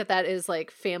I think that is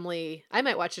like family. I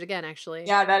might watch it again, actually.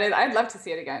 Yeah, I'd love to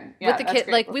see it again. Yeah, with the kid,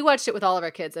 like we watched it with all of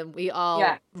our kids and we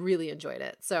all really enjoyed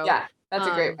it. So yeah, that's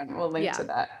a great one. We'll link to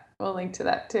that. We'll link to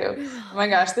that too. Oh my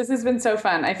gosh, this has been so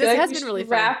fun. I feel like we should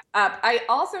wrap up. I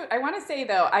want to say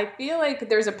though, I feel like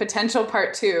there's a potential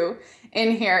part 2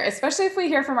 in here, especially if we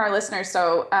hear from our listeners.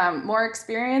 So more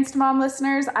experienced mom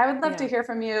listeners, I would love to hear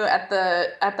from you at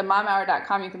the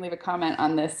momhour.com. You can leave a comment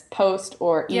on this post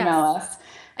or email us.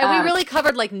 And we really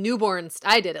covered like newborns.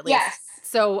 I did at least. Yes.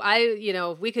 So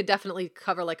we could definitely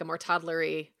cover like a more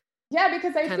toddlery. Yeah,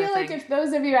 because I feel like if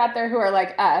those of you out there who are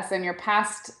like us and you're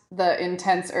past the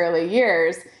intense early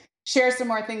years, share some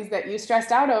more things that you stressed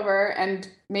out over and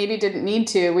maybe didn't need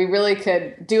to, we really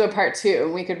could do a part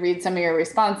 2. We could read some of your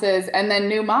responses. And then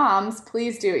new moms,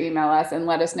 please do email us and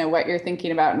let us know what you're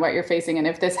thinking about and what you're facing. And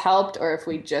if this helped or if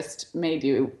we just made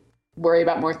you worry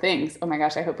about more things. Oh my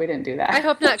gosh, I hope we didn't do that. I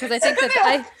hope not, because I think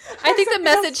that I think the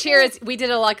message here is we did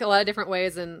it like a lot of different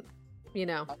ways and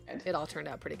it all turned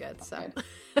out pretty good. So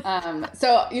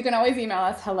so you can always email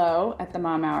us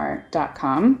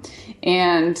hello@themomhour.com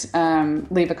and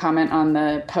leave a comment on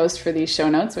the post for these show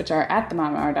notes, which are at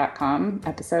themomhour.com,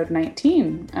 episode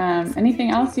 19.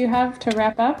 Anything else you have to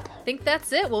wrap up? I think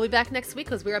that's it. We'll be back next week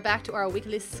because we are back to our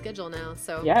weekly schedule now.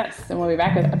 So yes, and we'll be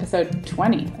back with episode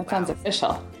 20. That sounds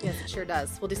official. Yes, it sure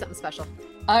does. We'll do something special.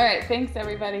 All right. Thanks,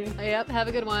 everybody. Yep. Have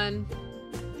a good one.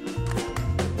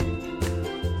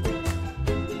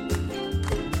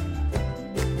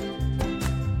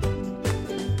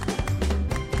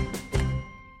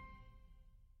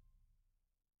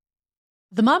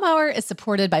 The Mom Hour is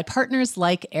supported by partners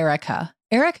like Erica.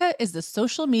 Erica is the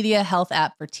social media health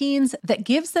app for teens that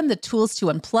gives them the tools to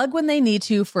unplug when they need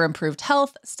to for improved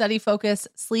health, study focus,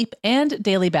 sleep, and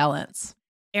daily balance.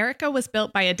 Erica was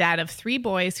built by a dad of 3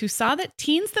 boys who saw that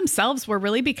teens themselves were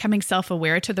really becoming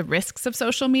self-aware to the risks of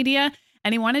social media,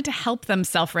 and he wanted to help them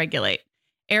self-regulate.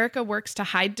 Erica works to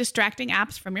hide distracting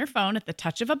apps from your phone at the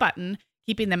touch of a button,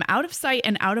 keeping them out of sight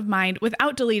and out of mind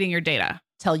without deleting your data.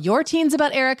 Tell your teens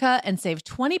about Erica and save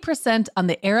 20% on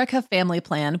the Erica family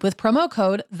plan with promo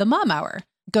code TheMomHour.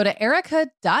 Go to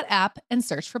erica.app and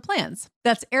search for plans.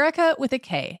 That's Erica with a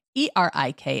K,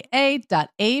 ERIKA.app,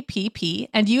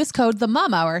 and use code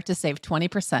TheMomHour to save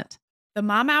 20%. The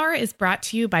Mom Hour is brought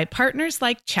to you by partners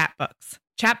like Chatbooks.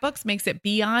 Chatbooks makes it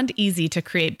beyond easy to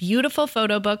create beautiful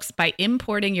photo books by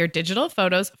importing your digital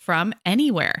photos from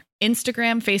anywhere.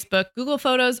 Instagram, Facebook, Google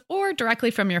Photos, or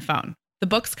directly from your phone. The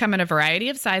books come in a variety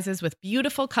of sizes with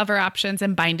beautiful cover options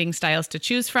and binding styles to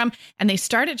choose from, and they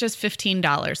start at just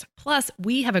 $15. Plus,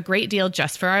 we have a great deal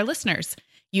just for our listeners.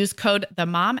 Use code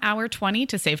TheMomHour20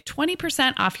 to save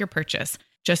 20% off your purchase.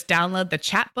 Just download the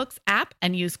Chatbooks app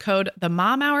and use code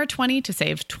TheMomHour20 to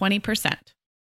save 20%.